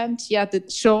other hand, yeah, the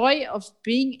joy of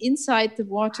being inside the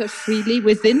water freely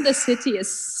within the city is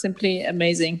simply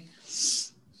amazing.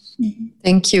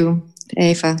 Thank you,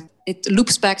 Eva. It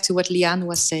loops back to what Lian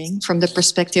was saying from the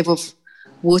perspective of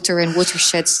water and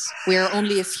watersheds. We are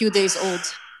only a few days old.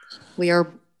 We are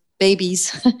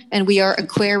babies and we are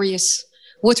aquarius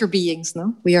water beings,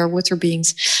 no? We are water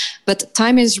beings. But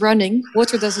time is running,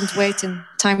 water doesn't wait, and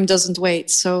time doesn't wait.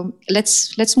 So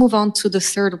let's move on to the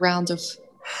third round of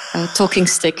Talking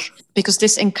Stick, because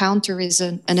this encounter is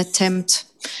an attempt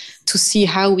to see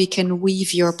how we can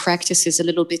weave your practices a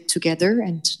little bit together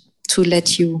and to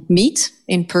let you meet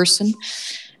in person.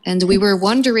 And we were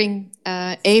wondering,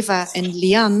 Eva and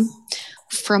Lian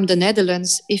from the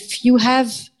Netherlands, if you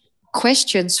have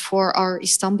questions for our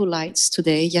Istanbulites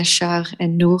today, Yashar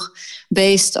and Noor,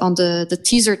 based on the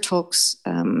teaser talks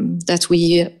that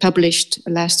we published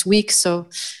last week. So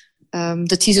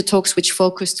the teaser talks which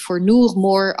focused for Noor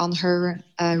more on her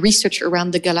research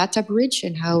around the Galata Bridge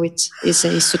and how it is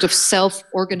a sort of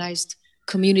self-organized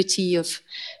community of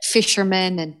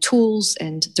fishermen and tools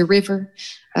and the river.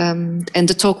 And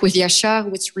the talk with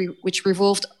Yashar, which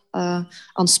revolved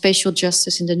on spatial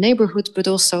justice in the neighborhood, but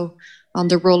also on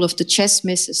the role of the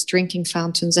chesmis as drinking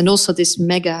fountains, and also this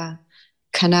mega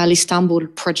Canal Istanbul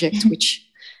project, which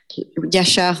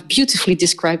Yashar beautifully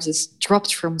describes as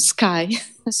dropped from sky.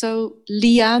 So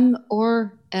Lian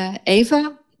or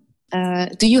Eva,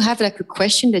 do you have like a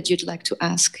question that you'd like to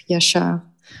ask Yashar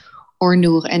or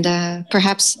Noor? And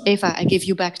perhaps Eva, I give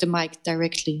you back the mic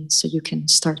directly so you can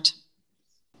start.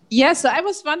 Yeah, so I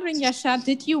was wondering, Yashar,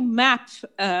 did you map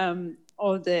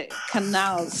all the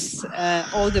canals,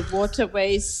 all the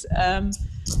waterways in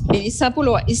Istanbul,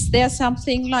 or is there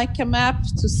something like a map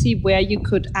to see where you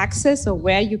could access or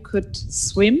where you could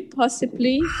swim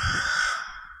possibly?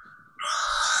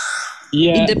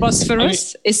 in the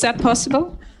Bosphorus. Is that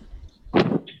possible?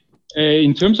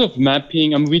 In terms of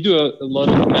mapping, we do a lot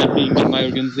of mapping in my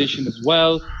organization as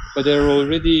well, but there are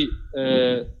already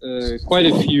quite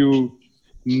a few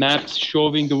maps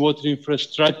showing the water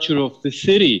infrastructure of the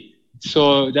city.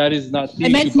 So that is not the I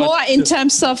meant more in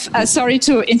terms of, sorry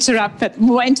to interrupt, but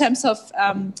more in terms of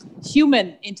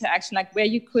human interaction, like where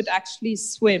you could actually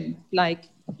swim, like.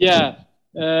 Yeah,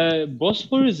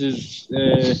 Bosphorus is,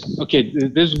 okay,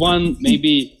 there's one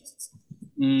maybe,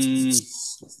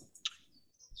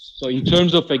 so in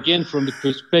terms of, again, from the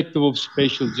perspective of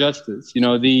spatial justice,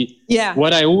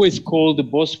 what I always call the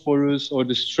Bosphorus or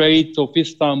the Strait of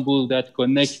Istanbul that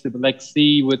connects the Black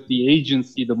Sea with the Aegean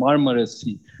Sea, the Marmara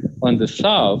Sea on the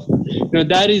south,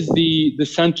 that is the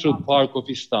central park of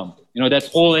Istanbul. That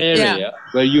whole area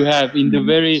where you have in the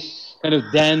very kind of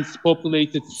dense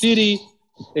populated city,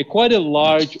 quite a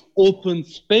large open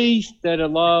space that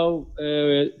allow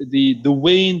the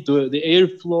wind, the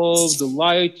airflow, the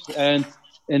light, and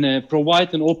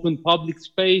provide an open public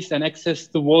space and access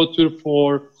to water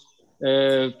for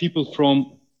people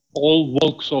from all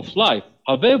walks of life.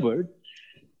 However,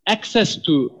 access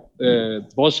to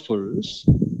Bosphorus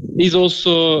is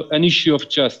also an issue of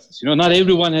justice. Not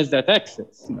everyone has that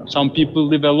access. Some people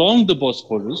live along the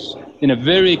Bosphorus in a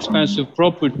very expensive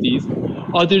properties.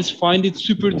 Others find it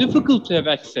super difficult to have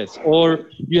access, or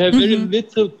you have very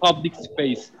little public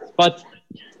space. But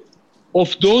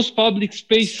of those public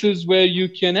spaces where you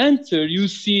can enter, you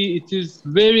see it is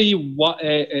very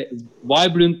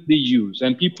vibrantly used,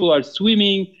 and people are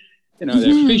swimming,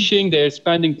 they're fishing, they're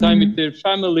spending time with their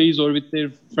families or with their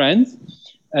friends.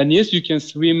 And yes, you can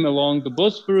swim along the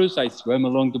Bosphorus. I swam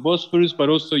along the Bosphorus, but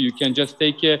also you can just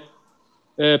take a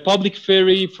public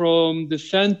ferry from the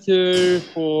center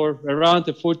for around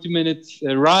a 40-minute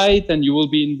ride, and you will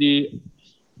be in the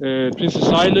Princess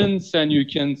Islands, and you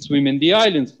can swim in the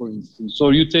islands, for instance.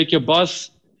 Or you take a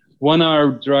bus, 1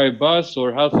 hour drive bus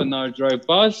or half an hour drive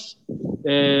bus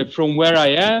from where I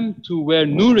am to where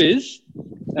Nur is,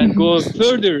 and go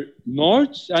further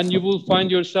north, and you will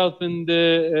find yourself in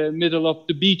the middle of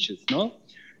the beaches, no?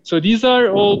 So these are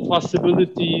all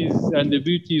possibilities and the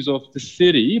beauties of the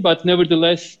city, but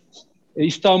nevertheless,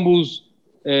 Istanbul's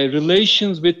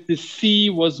relations with the sea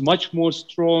was much more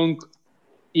strong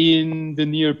in the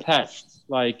near past,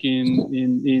 like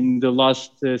in the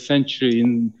last century,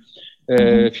 in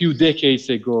a few decades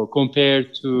ago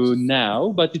compared to now,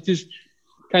 but it is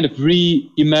kind of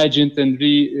reimagined and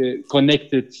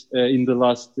reconnected in the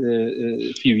last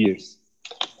few years.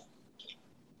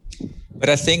 But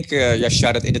I think,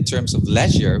 Yashar, that in the terms of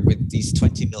leisure, with these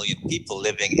 20 million people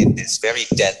living in this very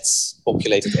dense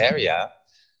populated area,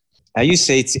 you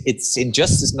say it's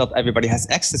injustice. Not everybody has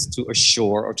access to a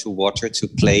shore or to water to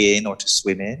play in or to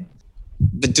swim in.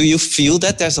 But do you feel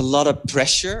that there's a lot of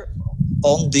pressure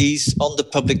on the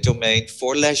public domain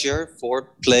for leisure,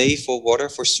 for play, for water,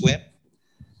 for swim?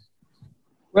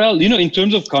 Well, in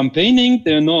terms of campaigning,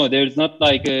 there's not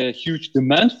like a huge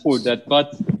demand for that.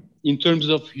 But in terms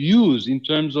of use, in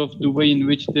terms of the way in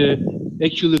which the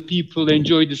actual people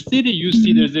enjoy the city, you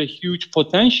see there's a huge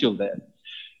potential there.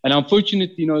 And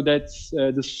unfortunately, that's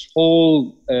this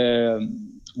whole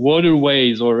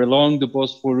waterways or along the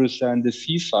Bosphorus and the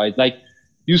seaside, like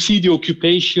you see the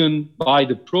occupation by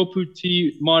the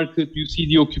property market, you see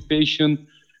the occupation,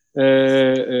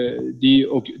 the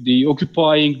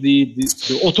occupying the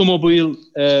automobile,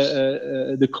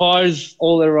 the cars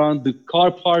all around, the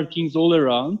car parkings all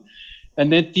around.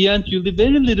 And at the end, you leave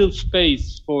very little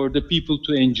space for the people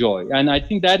to enjoy. And I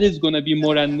think that is going to be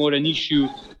more and more an issue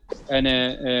and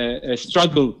a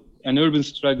struggle, an urban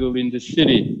struggle in the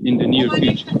city in the near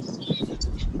future.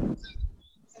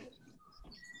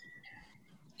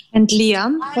 And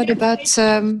Lian, what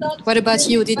about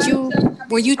you?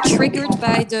 Were you triggered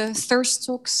by the thirst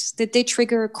talks? Did they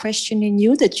trigger a question in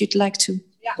you that you'd like to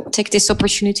take this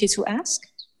opportunity to ask?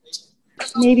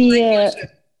 Maybe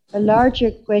a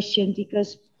larger question,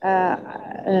 because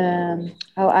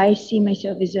how I see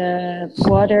myself is a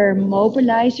water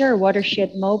mobilizer,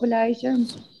 watershed mobilizer,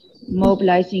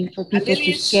 mobilizing for people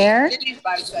to care.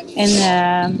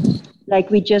 And like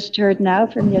we just heard now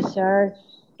from Yashar,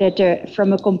 that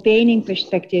from a campaigning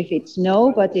perspective, it's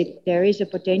no, but there is a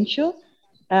potential.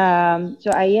 So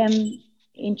I am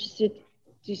interested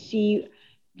to see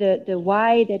the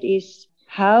why that is.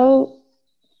 How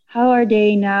are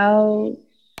they now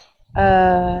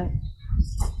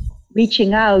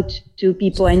reaching out to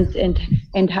people,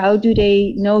 and how do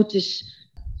they notice?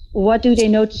 What do they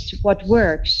notice? What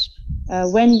works?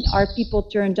 When are people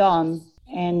turned on?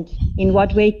 And in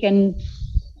what way can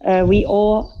we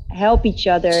all help each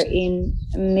other in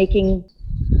making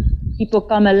people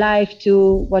come alive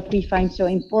to what we find so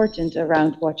important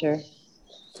around water.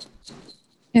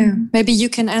 Yeah, maybe you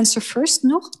can answer first,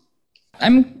 Noor?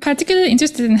 I'm particularly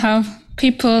interested in how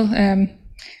people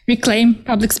reclaim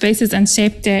public spaces and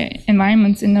shape their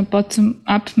environments in a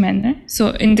bottom-up manner. So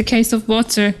in the case of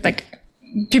water, like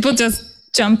people just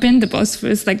jump in the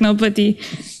Bosphorus, like nobody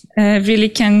really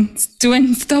can do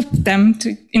and stop them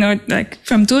to, like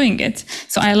from doing it.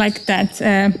 So I like that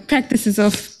practices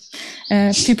of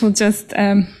people just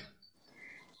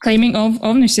claiming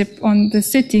ownership on the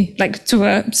city, like to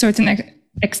a certain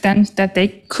extent that they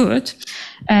could.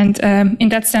 And in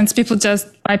that sense, people just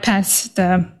bypass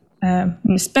the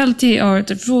municipality or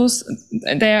the rules.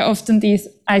 There are often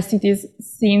I see these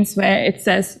scenes where it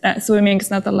says swimming is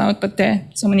not allowed, but there are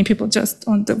so many people just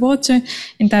on the water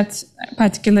in that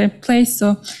particular place.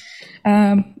 So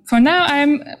for now,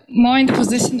 I'm more in the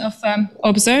position of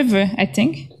observer, I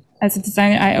think. As a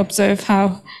designer, I observe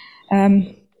how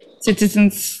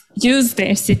citizens use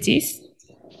their cities,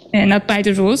 not by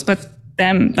the rules, but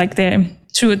them, like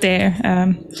through their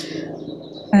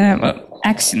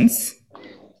actions.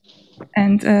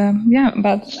 And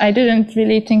but I didn't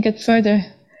really think it further.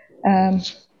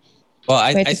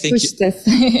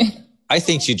 I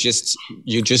think you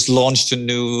just launched a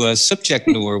new subject,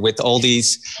 Noor, with all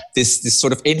this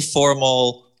sort of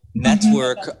informal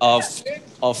network of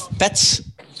pets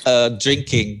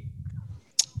drinking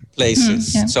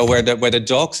places. So where the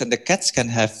dogs and the cats can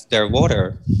have their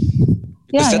water.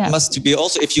 Because that must be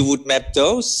also, if you would map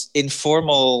those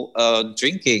informal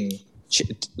drinking,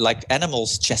 like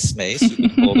animals, chess maze, you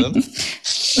could call them.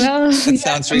 Well, that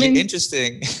sounds really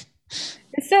interesting.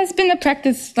 It has been a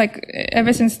practice like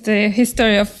ever since the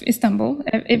history of Istanbul.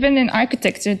 Even in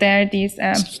architecture, there are these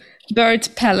bird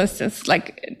palaces,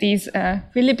 like these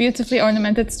really beautifully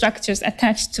ornamented structures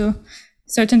attached to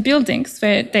certain buildings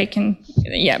where they can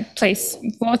place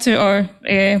water or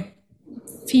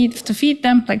feed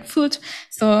them like food.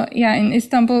 So in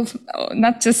Istanbul,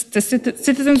 not just the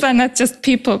citizens are not just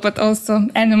people, but also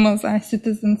animals are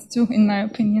citizens too, in my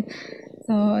opinion.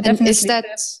 So definitely.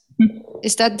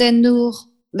 Is that then, Noor?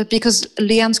 Because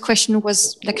Lian's question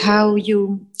was like how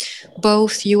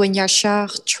both you and Yashar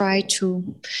try to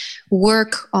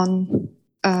work on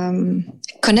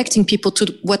connecting people to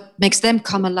what makes them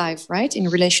come alive, right? In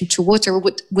relation to water,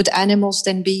 would animals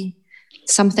then be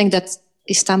something that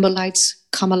Istanbulites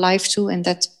come alive to, and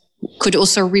that could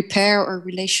also repair our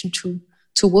relation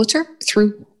to water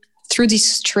through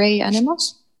these stray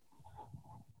animals?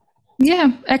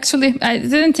 Yeah, actually, I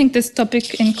didn't think this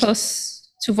topic in close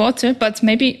to water, but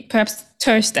maybe perhaps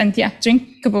thirst and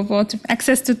drinkable water.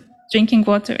 Access to drinking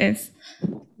water is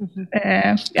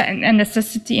a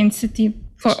necessity in city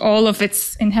for all of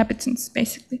its inhabitants,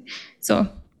 basically. So,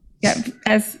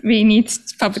 as we need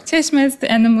public chashmas,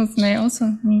 the animals may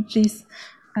also need these.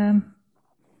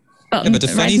 But the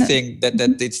funny thing that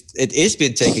it is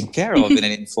being taken care of in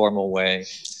an informal way.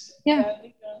 Yeah,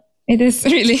 it is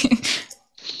really.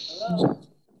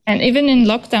 And even in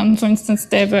lockdown, for instance,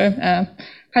 there were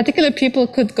particular people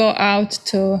could go out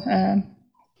to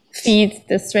feed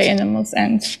the stray animals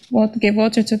and give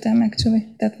water to them. Actually,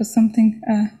 that was something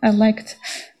I liked,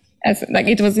 as like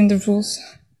it was in the rules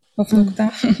of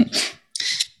lockdown.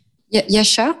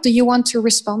 Yashar, do you want to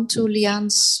respond to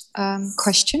Lian's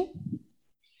question?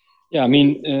 Yeah, I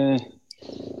mean,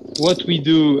 what we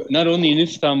do not only in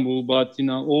Istanbul, but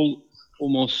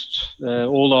almost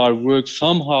all our work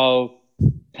somehow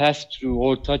pass through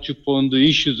or touch upon the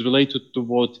issues related to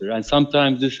water. And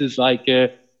sometimes this is like a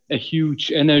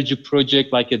huge energy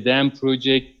project, like a dam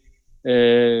project,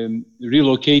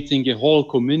 relocating a whole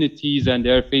communities, and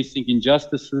they're facing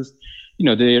injustices.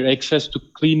 Their access to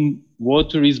clean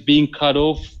water is being cut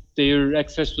off. Their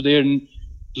access to their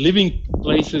living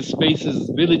places, spaces,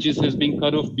 villages has been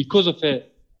cut off because of an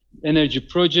energy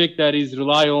project that is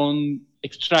rely on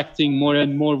extracting more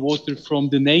and more water from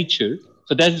the nature.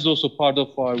 So that is also part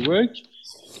of our work,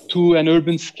 to an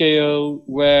urban scale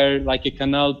where like a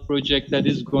canal project that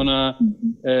is gonna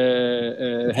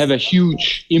have a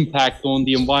huge impact on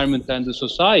the environment and the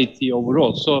society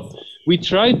overall. So we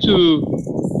try to,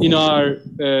 in our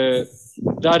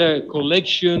data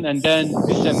collection and then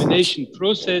dissemination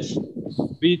process,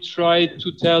 we try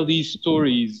to tell these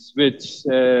stories with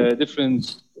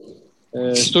different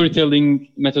storytelling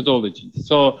methodologies.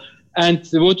 So, and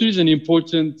the water is an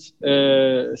important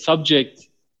subject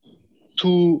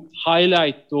to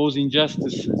highlight those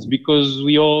injustices because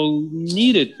we all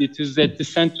need it. It is at the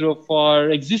center of our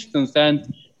existence,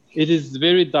 and it is a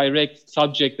very direct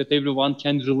subject that everyone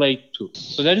can relate to.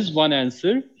 So that is one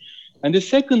answer. And the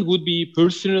second would be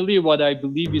personally what I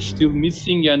believe is still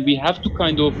missing, and we have to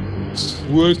kind of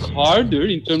work harder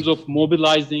in terms of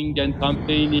mobilizing and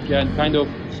campaigning and kind of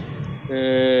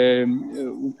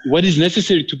what is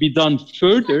necessary to be done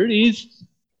further is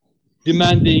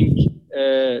demanding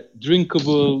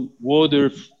drinkable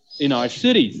water in our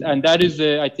cities. And that is,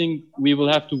 I think we will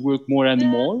have to work more and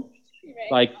more,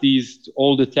 like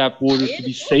all the tap water to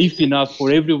be safe enough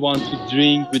for everyone to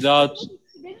drink without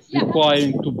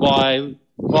requiring to buy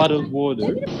bottled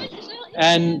water.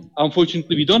 And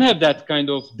unfortunately, we don't have that kind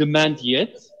of demand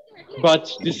yet,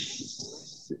 but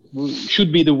this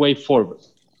should be the way forward.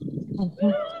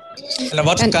 And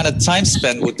what kind of time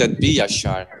span would that be,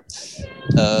 Yashar?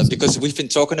 Because we've been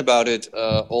talking about it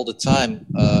all the time,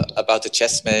 about the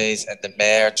chess maze and the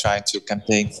mayor trying to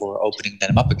campaign for opening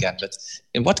them up again. But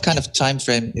in what kind of time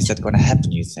frame is that going to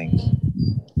happen, you think?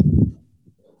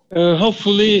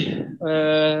 Hopefully, in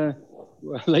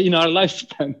our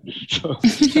lifespan. So,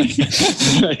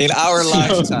 in our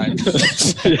lifetime.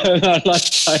 Yeah, in our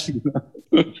lifetime.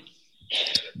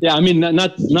 Yeah, I mean,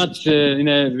 not in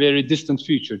a very distant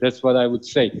future. That's what I would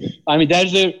say. I mean,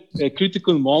 there's a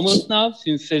critical moment now,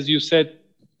 since, as you said,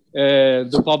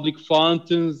 the public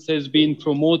fountains has been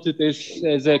promoted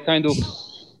as a kind of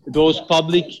those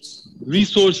public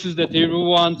resources that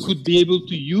everyone could be able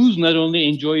to use, not only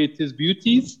enjoy its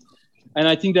beauties. And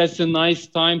I think that's a nice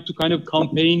time to kind of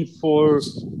campaign for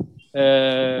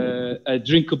a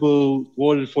drinkable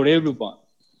water for everyone.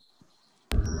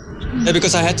 Yeah,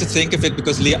 because I had to think of it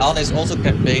because Lian is also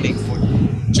campaigning for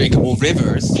drinkable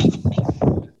rivers. And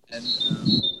I'm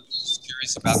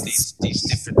curious about these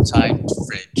different time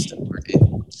frames that we're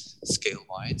in,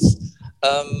 scale-wise.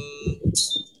 I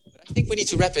think we need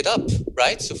to wrap it up,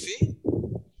 right, Sophie?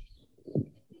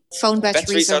 Phone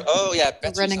batteries are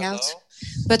running out.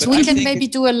 But we can maybe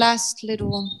do a last little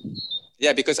one.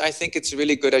 Yeah, because I think it's a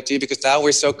really good idea, because now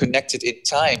we're so connected in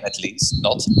time, at least,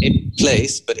 not in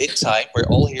place, but in time. We're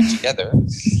all here together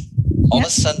on a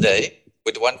Sunday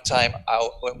with 1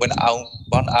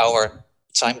 hour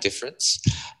time difference.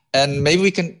 And maybe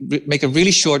we can make a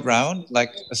really short round,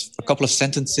 like a couple of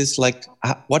sentences, like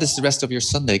what is the rest of your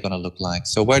Sunday going to look like?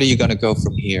 So where are you going to go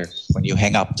from here when you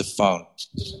hang up the phone?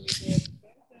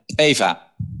 Eva.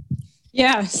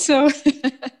 Yeah, so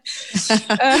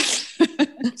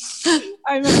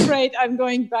I'm afraid I'm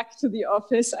going back to the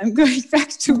office. I'm going back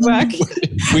to work.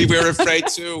 We were afraid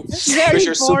too, because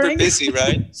you're super busy,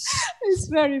 right? It's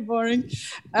very boring.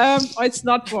 It's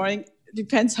not boring.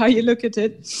 Depends how you look at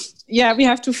it. Yeah, we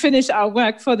have to finish our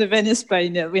work for the Venice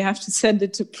Biennial. We have to send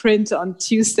it to print on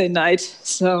Tuesday night.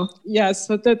 So, yeah,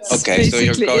 so that's okay, so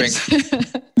you're going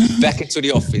back into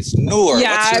the office. Noor,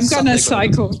 yeah, I'm going to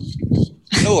cycle.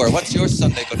 Noor, what's your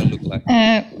Sunday going to look like?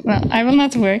 Well, I will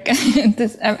not work.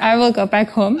 I will go back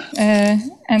home,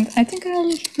 and I think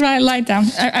I'll lie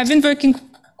down. I've been working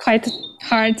quite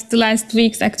hard the last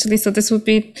weeks, actually, so this would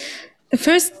be the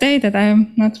first day that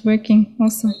I'm not working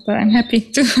also, but I'm happy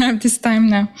to have this time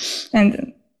now.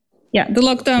 And yeah, the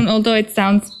lockdown, although it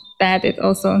sounds bad, it's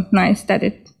also nice that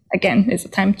it, again, is a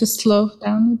time to slow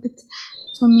down a bit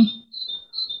for me.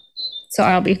 So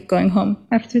I'll be going home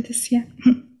after this, yeah.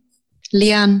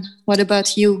 Lian, what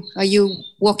about you? Are you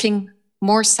walking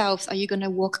more south? Are you going to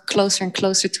walk closer and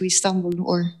closer to Istanbul?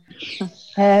 Or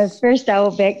first, I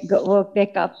will walk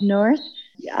back up north,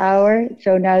 hour.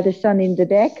 So now the sun in the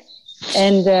deck,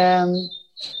 and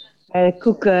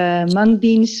cook mung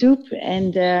bean soup,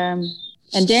 and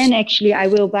then actually I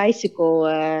will bicycle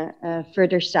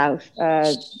further south,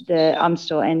 the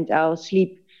Amstel, and I'll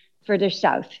sleep further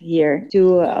south here.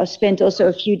 I'll spend also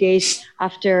a few days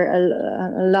after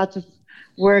a lot of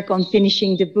work on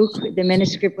finishing the book. The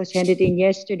manuscript was handed in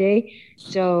yesterday,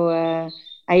 so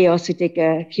I also take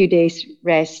a few days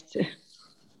rest.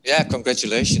 Yeah,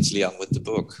 congratulations, Lian, with the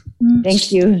book.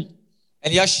 Thank you.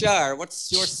 And Yashar,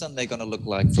 what's your Sunday going to look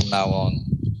like from now on?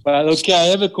 Well, okay, I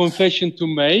have a confession to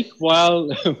make.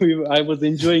 While I was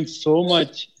enjoying so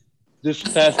much this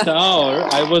past hour,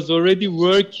 I was already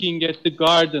working at the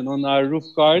garden, on our roof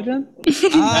garden.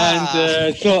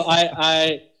 And so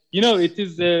I it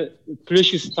is a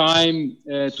precious time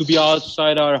to be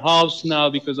outside our house now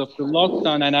because of the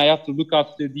lockdown, and I have to look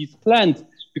after these plants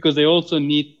because they also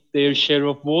need their share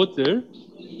of water,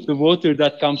 the water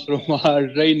that comes from our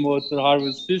rainwater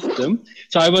harvest system.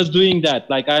 So I was doing that.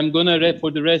 Like I'm going to,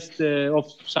 for the rest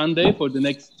of Sunday, for the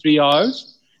next 3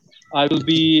 hours, I will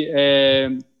be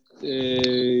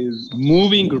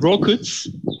moving rockets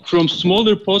from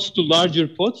smaller pots to larger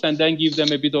pots and then give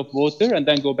them a bit of water and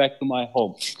then go back to my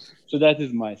home. So that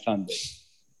is my Sunday.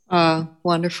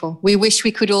 Wonderful. We wish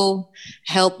we could all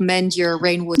help mend your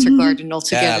rainwater garden all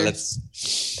together.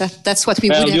 That's what we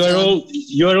would have done.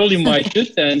 You are all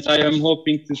invited, and I am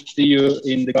hoping to see you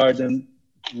in the garden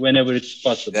whenever it's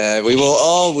possible. We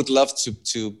would love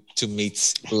to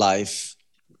meet live,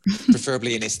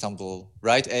 preferably in Istanbul,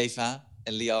 right, Eva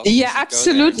and Lian? Yeah,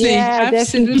 absolutely. Yeah,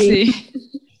 absolutely.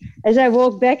 As I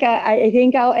walk back, I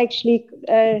think I'll actually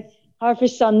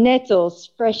harvest some nettles,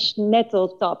 fresh nettle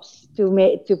tops to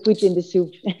put in the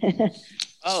soup.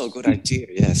 Oh, good idea.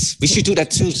 Yes, we should do that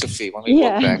too, Sophie, when we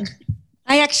walk back.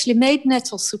 I actually made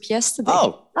nettle soup yesterday.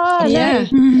 Oh, yeah.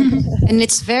 Nice. And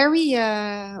it's very,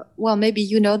 well, maybe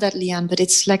you know that, Lian, but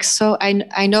it's like so,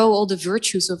 I know all the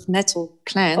virtues of nettle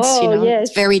plants, Yes.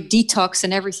 It's very detox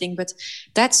and everything, but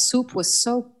that soup was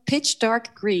so pitch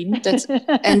dark green that,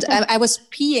 and I was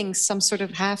peeing some sort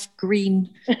of half green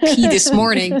pea this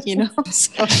morning,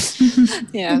 so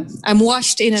yeah, I'm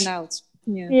washed in and out.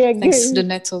 Yeah, thanks to the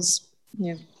nettles.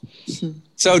 Yeah.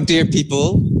 So, dear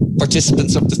people,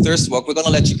 participants of the Thirst Walk, we're going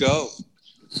to let you go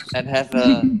and have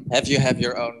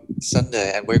your own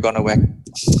Sunday, and we're going to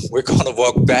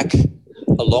walk back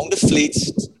along the Fleet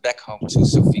back home to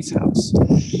Sophie's house.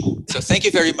 So, thank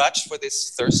you very much for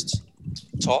this Thirst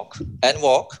Talk and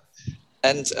Walk,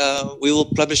 and we will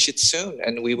publish it soon,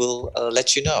 and we will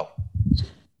let you know.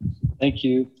 Thank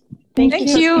you. Thank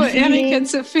you, Eric and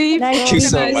Sophie. Thank you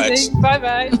so much. Bye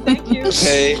bye. Thank you.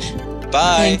 Okay.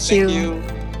 Bye. Thank you.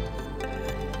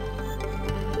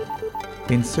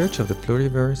 In Search of the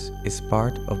Pluriverse is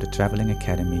part of the Traveling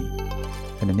Academy,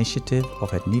 an initiative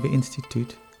of Het Nieuwe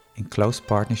Instituut in close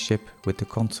partnership with the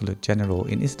Consulate General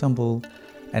in Istanbul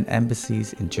and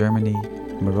embassies in Germany,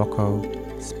 Morocco,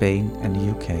 Spain and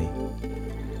the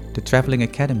UK. The Traveling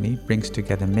Academy brings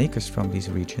together makers from these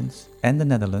regions and the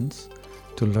Netherlands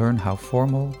to learn how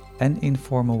formal and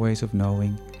informal ways of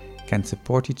knowing can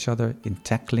support each other in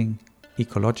tackling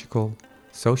ecological,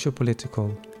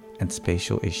 socio-political and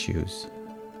spatial issues.